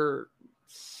after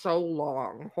so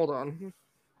long. Hold on.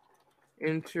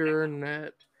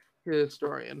 Internet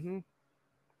Historian.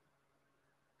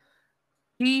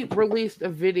 He released a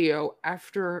video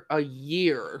after a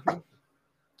year.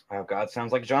 Oh, God.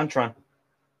 Sounds like JonTron.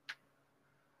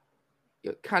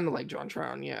 Kind of like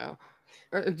JonTron, yeah.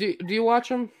 Do you watch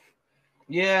him?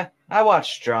 Yeah, I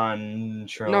watched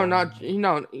JonTron.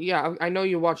 No, yeah, I know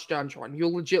you watch JonTron. You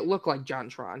legit look like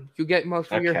JonTron. You get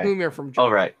most of your Okay. humor from JonTron.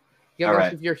 All right. You get All most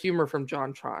right. of your humor from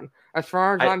JonTron. As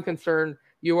far as I- I'm concerned,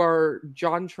 you are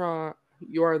JonTron.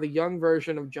 You are the young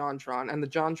version of JonTron, and the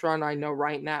JonTron I know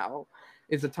right now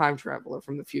is a time traveler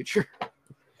from the future.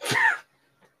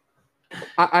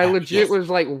 I legit Yes. was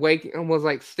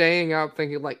like staying up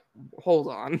thinking like, hold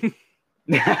on.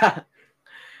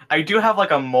 I do have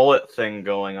like a mullet thing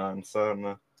going on, so I don't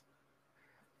know.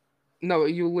 No,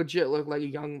 you legit look like a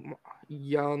young,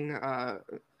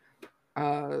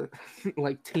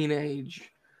 like teenage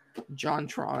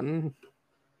JonTron.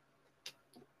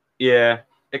 Yeah,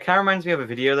 it kind of reminds me of a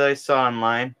video that I saw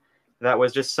online that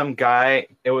was just some guy.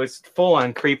 It was full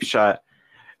on creep shot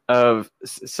of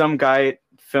some guy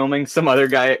filming some other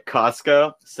guy at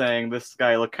Costco saying this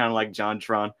guy looked kind of like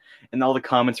JonTron, and all the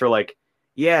comments were like,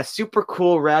 yeah, super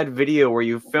cool, rad video where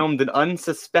you filmed an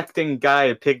unsuspecting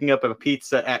guy picking up a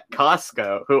pizza at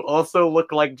Costco who also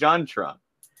looked like JonTron.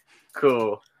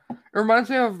 Cool. It reminds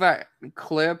me of that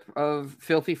clip of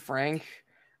Filthy Frank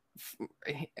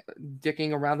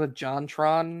dicking around with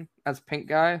JonTron as Pink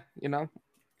Guy, you know?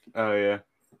 Oh, yeah.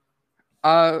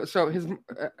 So his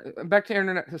back to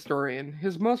Internet Historian.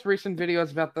 His most recent video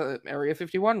is about the Area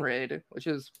 51 raid, which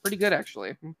is pretty good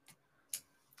actually.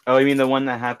 Oh, you mean the one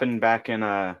that happened back in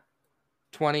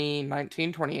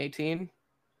 2019, 2018?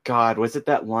 God, was it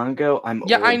that long ago?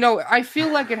 Yeah, old. I know. I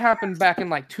feel like it happened back in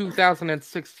like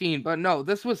 2016, but no,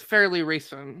 this was fairly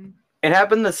recent. It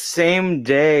happened the same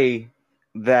day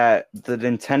that the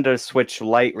Nintendo Switch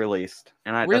Lite released,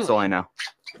 and that's all I know.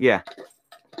 Yeah.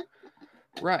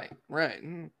 Right.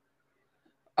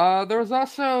 There was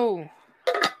also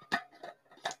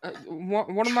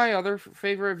one of my other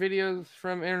favorite videos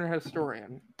from Internet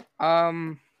Historian.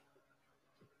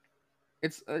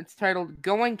 It's titled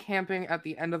 "Going Camping at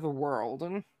the End of the World,"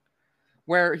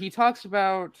 where he talks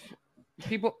about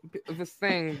this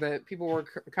thing that people were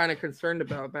kind of concerned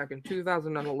about back in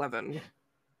 2011.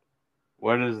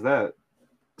 What is that?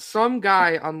 Some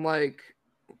guy on like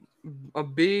a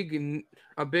big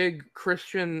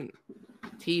Christian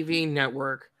TV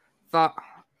network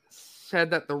said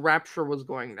that the rapture was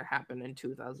going to happen in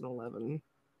 2011.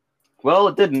 Well,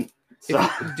 it didn't. So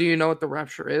Do you know what the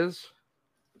rapture is?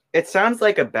 it sounds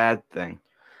like a bad thing.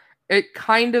 It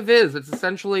kind of is. It's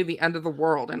essentially the end of the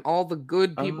world, and all the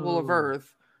good people of Oh.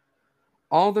 Earth,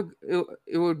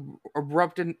 it would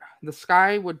erupt in the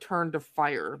sky would turn to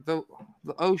fire, the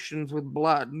oceans with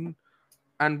blood,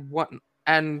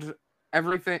 and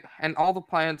everything, and all the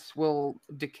plants will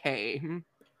decay.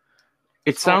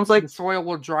 It sounds like the soil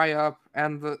will dry up,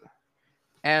 and the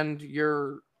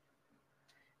air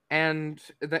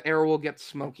will get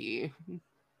smoky.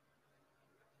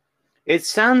 it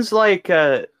sounds like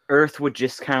Earth would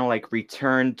just kind of like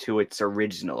return to its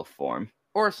original form.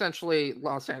 Or essentially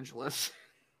Los Angeles.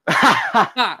 Good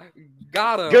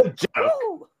Got him.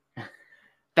 joke.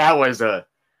 That was a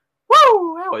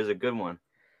woo. That was a good one.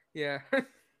 Yeah.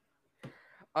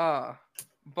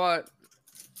 But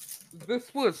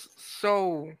this was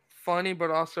so funny,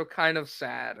 but also kind of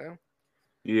sad.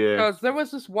 Yeah. Because there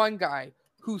was this one guy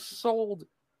who sold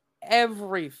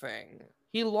everything.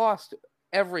 He lost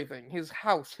everything. His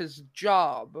house, his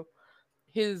job,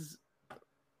 his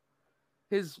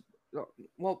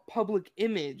public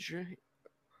image.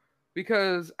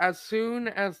 Because as soon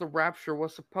as the rapture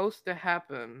was supposed to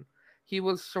happen, he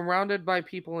was surrounded by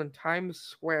people in Times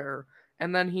Square,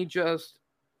 and then he just,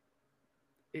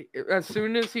 as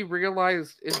soon as he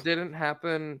realized it didn't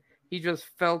happen, he just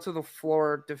fell to the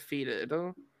floor defeated.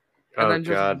 And then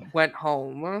just went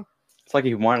home. It's like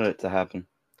he wanted it to happen.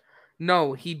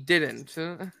 No, he didn't.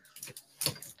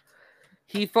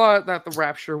 He thought that the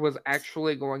rapture was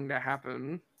actually going to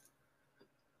happen.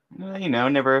 You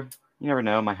never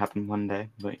know. It might happen one day.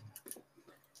 But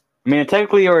I mean, it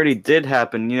technically already did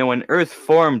happen. When Earth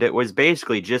formed, it was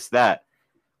basically just that.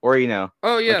 Or,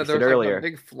 Oh, yeah, like there was earlier. a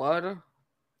big flood.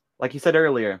 Like you said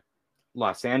earlier,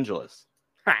 Los Angeles.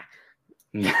 Ha!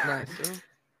 Nice.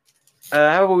 I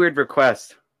have a weird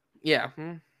request. Yeah.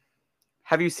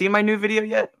 Have you seen my new video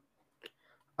yet?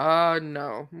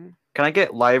 No. Can I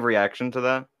get live reaction to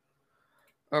that?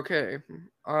 Okay.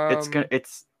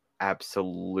 It's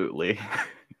absolutely.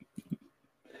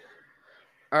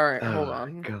 All right, hold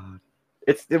on. God.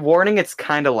 It's the warning. It's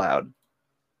kind of loud.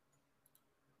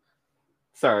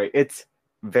 Sorry, it's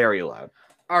very loud.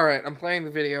 All right, I'm playing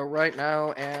the video right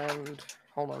now, and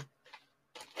hold on.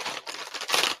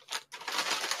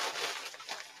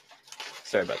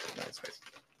 Sorry about the noise, guys.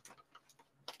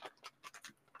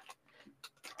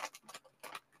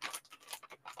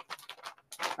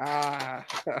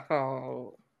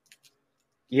 Oh.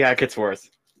 Yeah, it gets worse.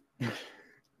 It's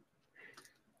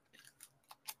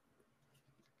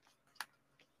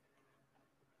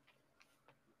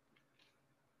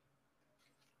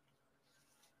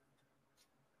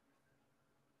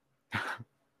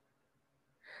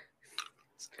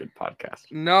a good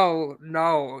podcast. No.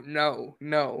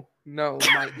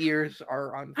 My ears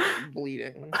are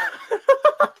bleeding.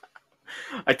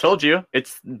 I told you,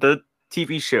 it's the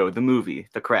TV show, the movie,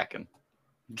 The Kraken.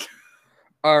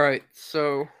 All right,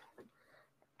 so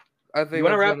I think you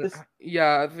want to wrap this?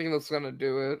 Yeah, I think that's gonna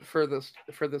do it for this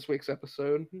week's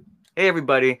episode. Hey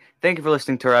everybody, thank you for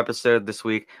listening to our episode this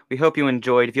week. We hope you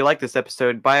enjoyed. If you like this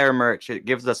episode, buy our merch. It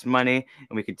gives us money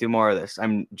and we could do more of this.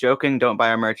 I'm joking, don't buy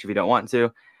our merch if you don't want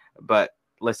to, but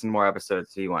listen to more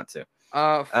episodes if you want to.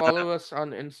 Follow us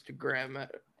on Instagram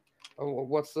at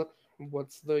what's the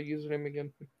username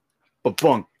again?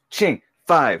 Ba-bong Ching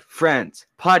 5 Friends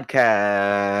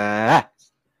Podcast.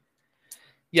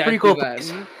 Yeah, pretty cool.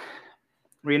 That.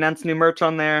 We announced new merch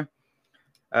on there.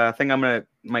 I think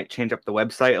might change up the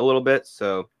website a little bit,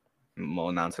 so we'll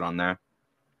announce it on there.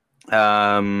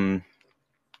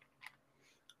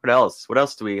 What else? What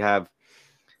else do we have?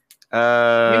 You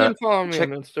can follow me on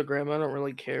Instagram. I don't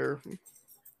really care.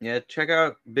 Yeah, check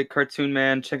out Big Cartoon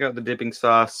Man. Check out the Dipping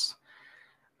Sauce.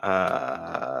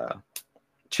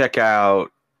 Check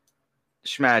out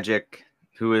Schmagic,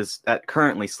 who is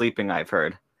currently sleeping, I've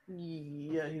heard.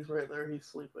 Yeah, he's right there. He's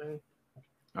sleeping.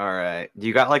 All right. Do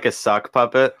you got like a sock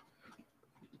puppet?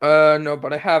 No,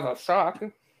 but I have a sock.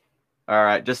 All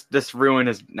right. Just ruin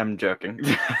his. I'm joking.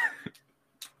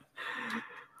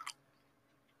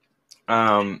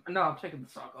 No, I'm taking the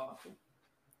sock off.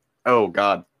 Oh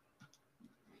God.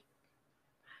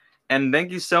 And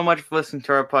thank you so much for listening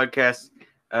to our podcast.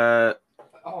 I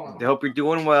hope you're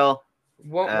doing well.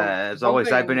 As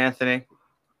always, I've been Anthony.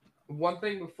 One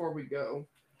thing before we go.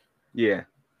 Yeah.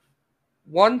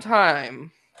 One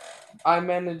time, I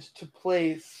managed to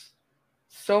place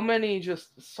so many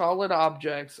just solid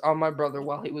objects on my brother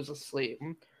while he was asleep,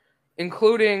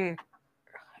 including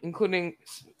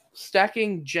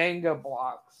stacking Jenga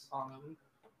blocks on him.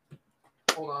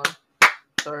 Hold on.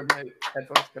 Sorry, my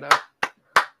headphones cut out.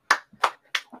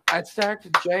 I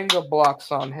stacked Jenga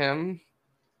blocks on him,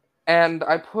 and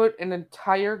I put an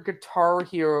entire Guitar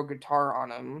Hero guitar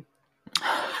on him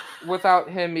without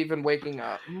him even waking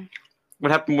up.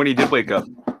 What happened when he did wake up?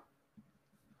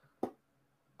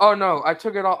 Oh no, I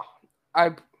took it off.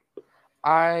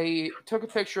 I took a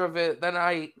picture of it, then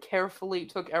I carefully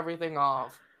took everything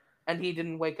off, and he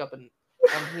didn't wake up and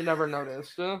he never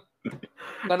noticed. Then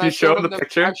Did you show him the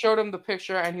picture? I showed him the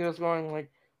picture, and he was going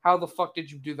like, "How the fuck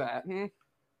did you do that?"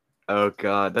 Oh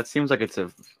god, that seems like it's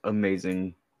an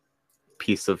amazing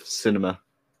piece of cinema.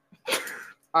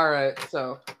 All right,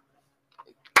 so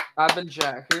I've been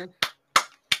Jack. This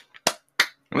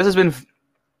has been.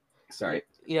 Sorry.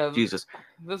 Yeah. Jesus.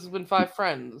 This has been 5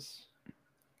 Friends.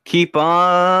 Keep on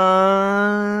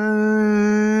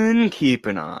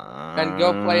keeping on. And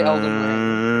go play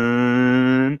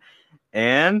Elden Ring.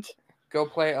 And go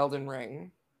play Elden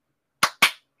Ring.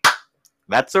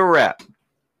 That's a wrap.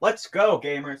 Let's go,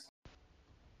 gamers.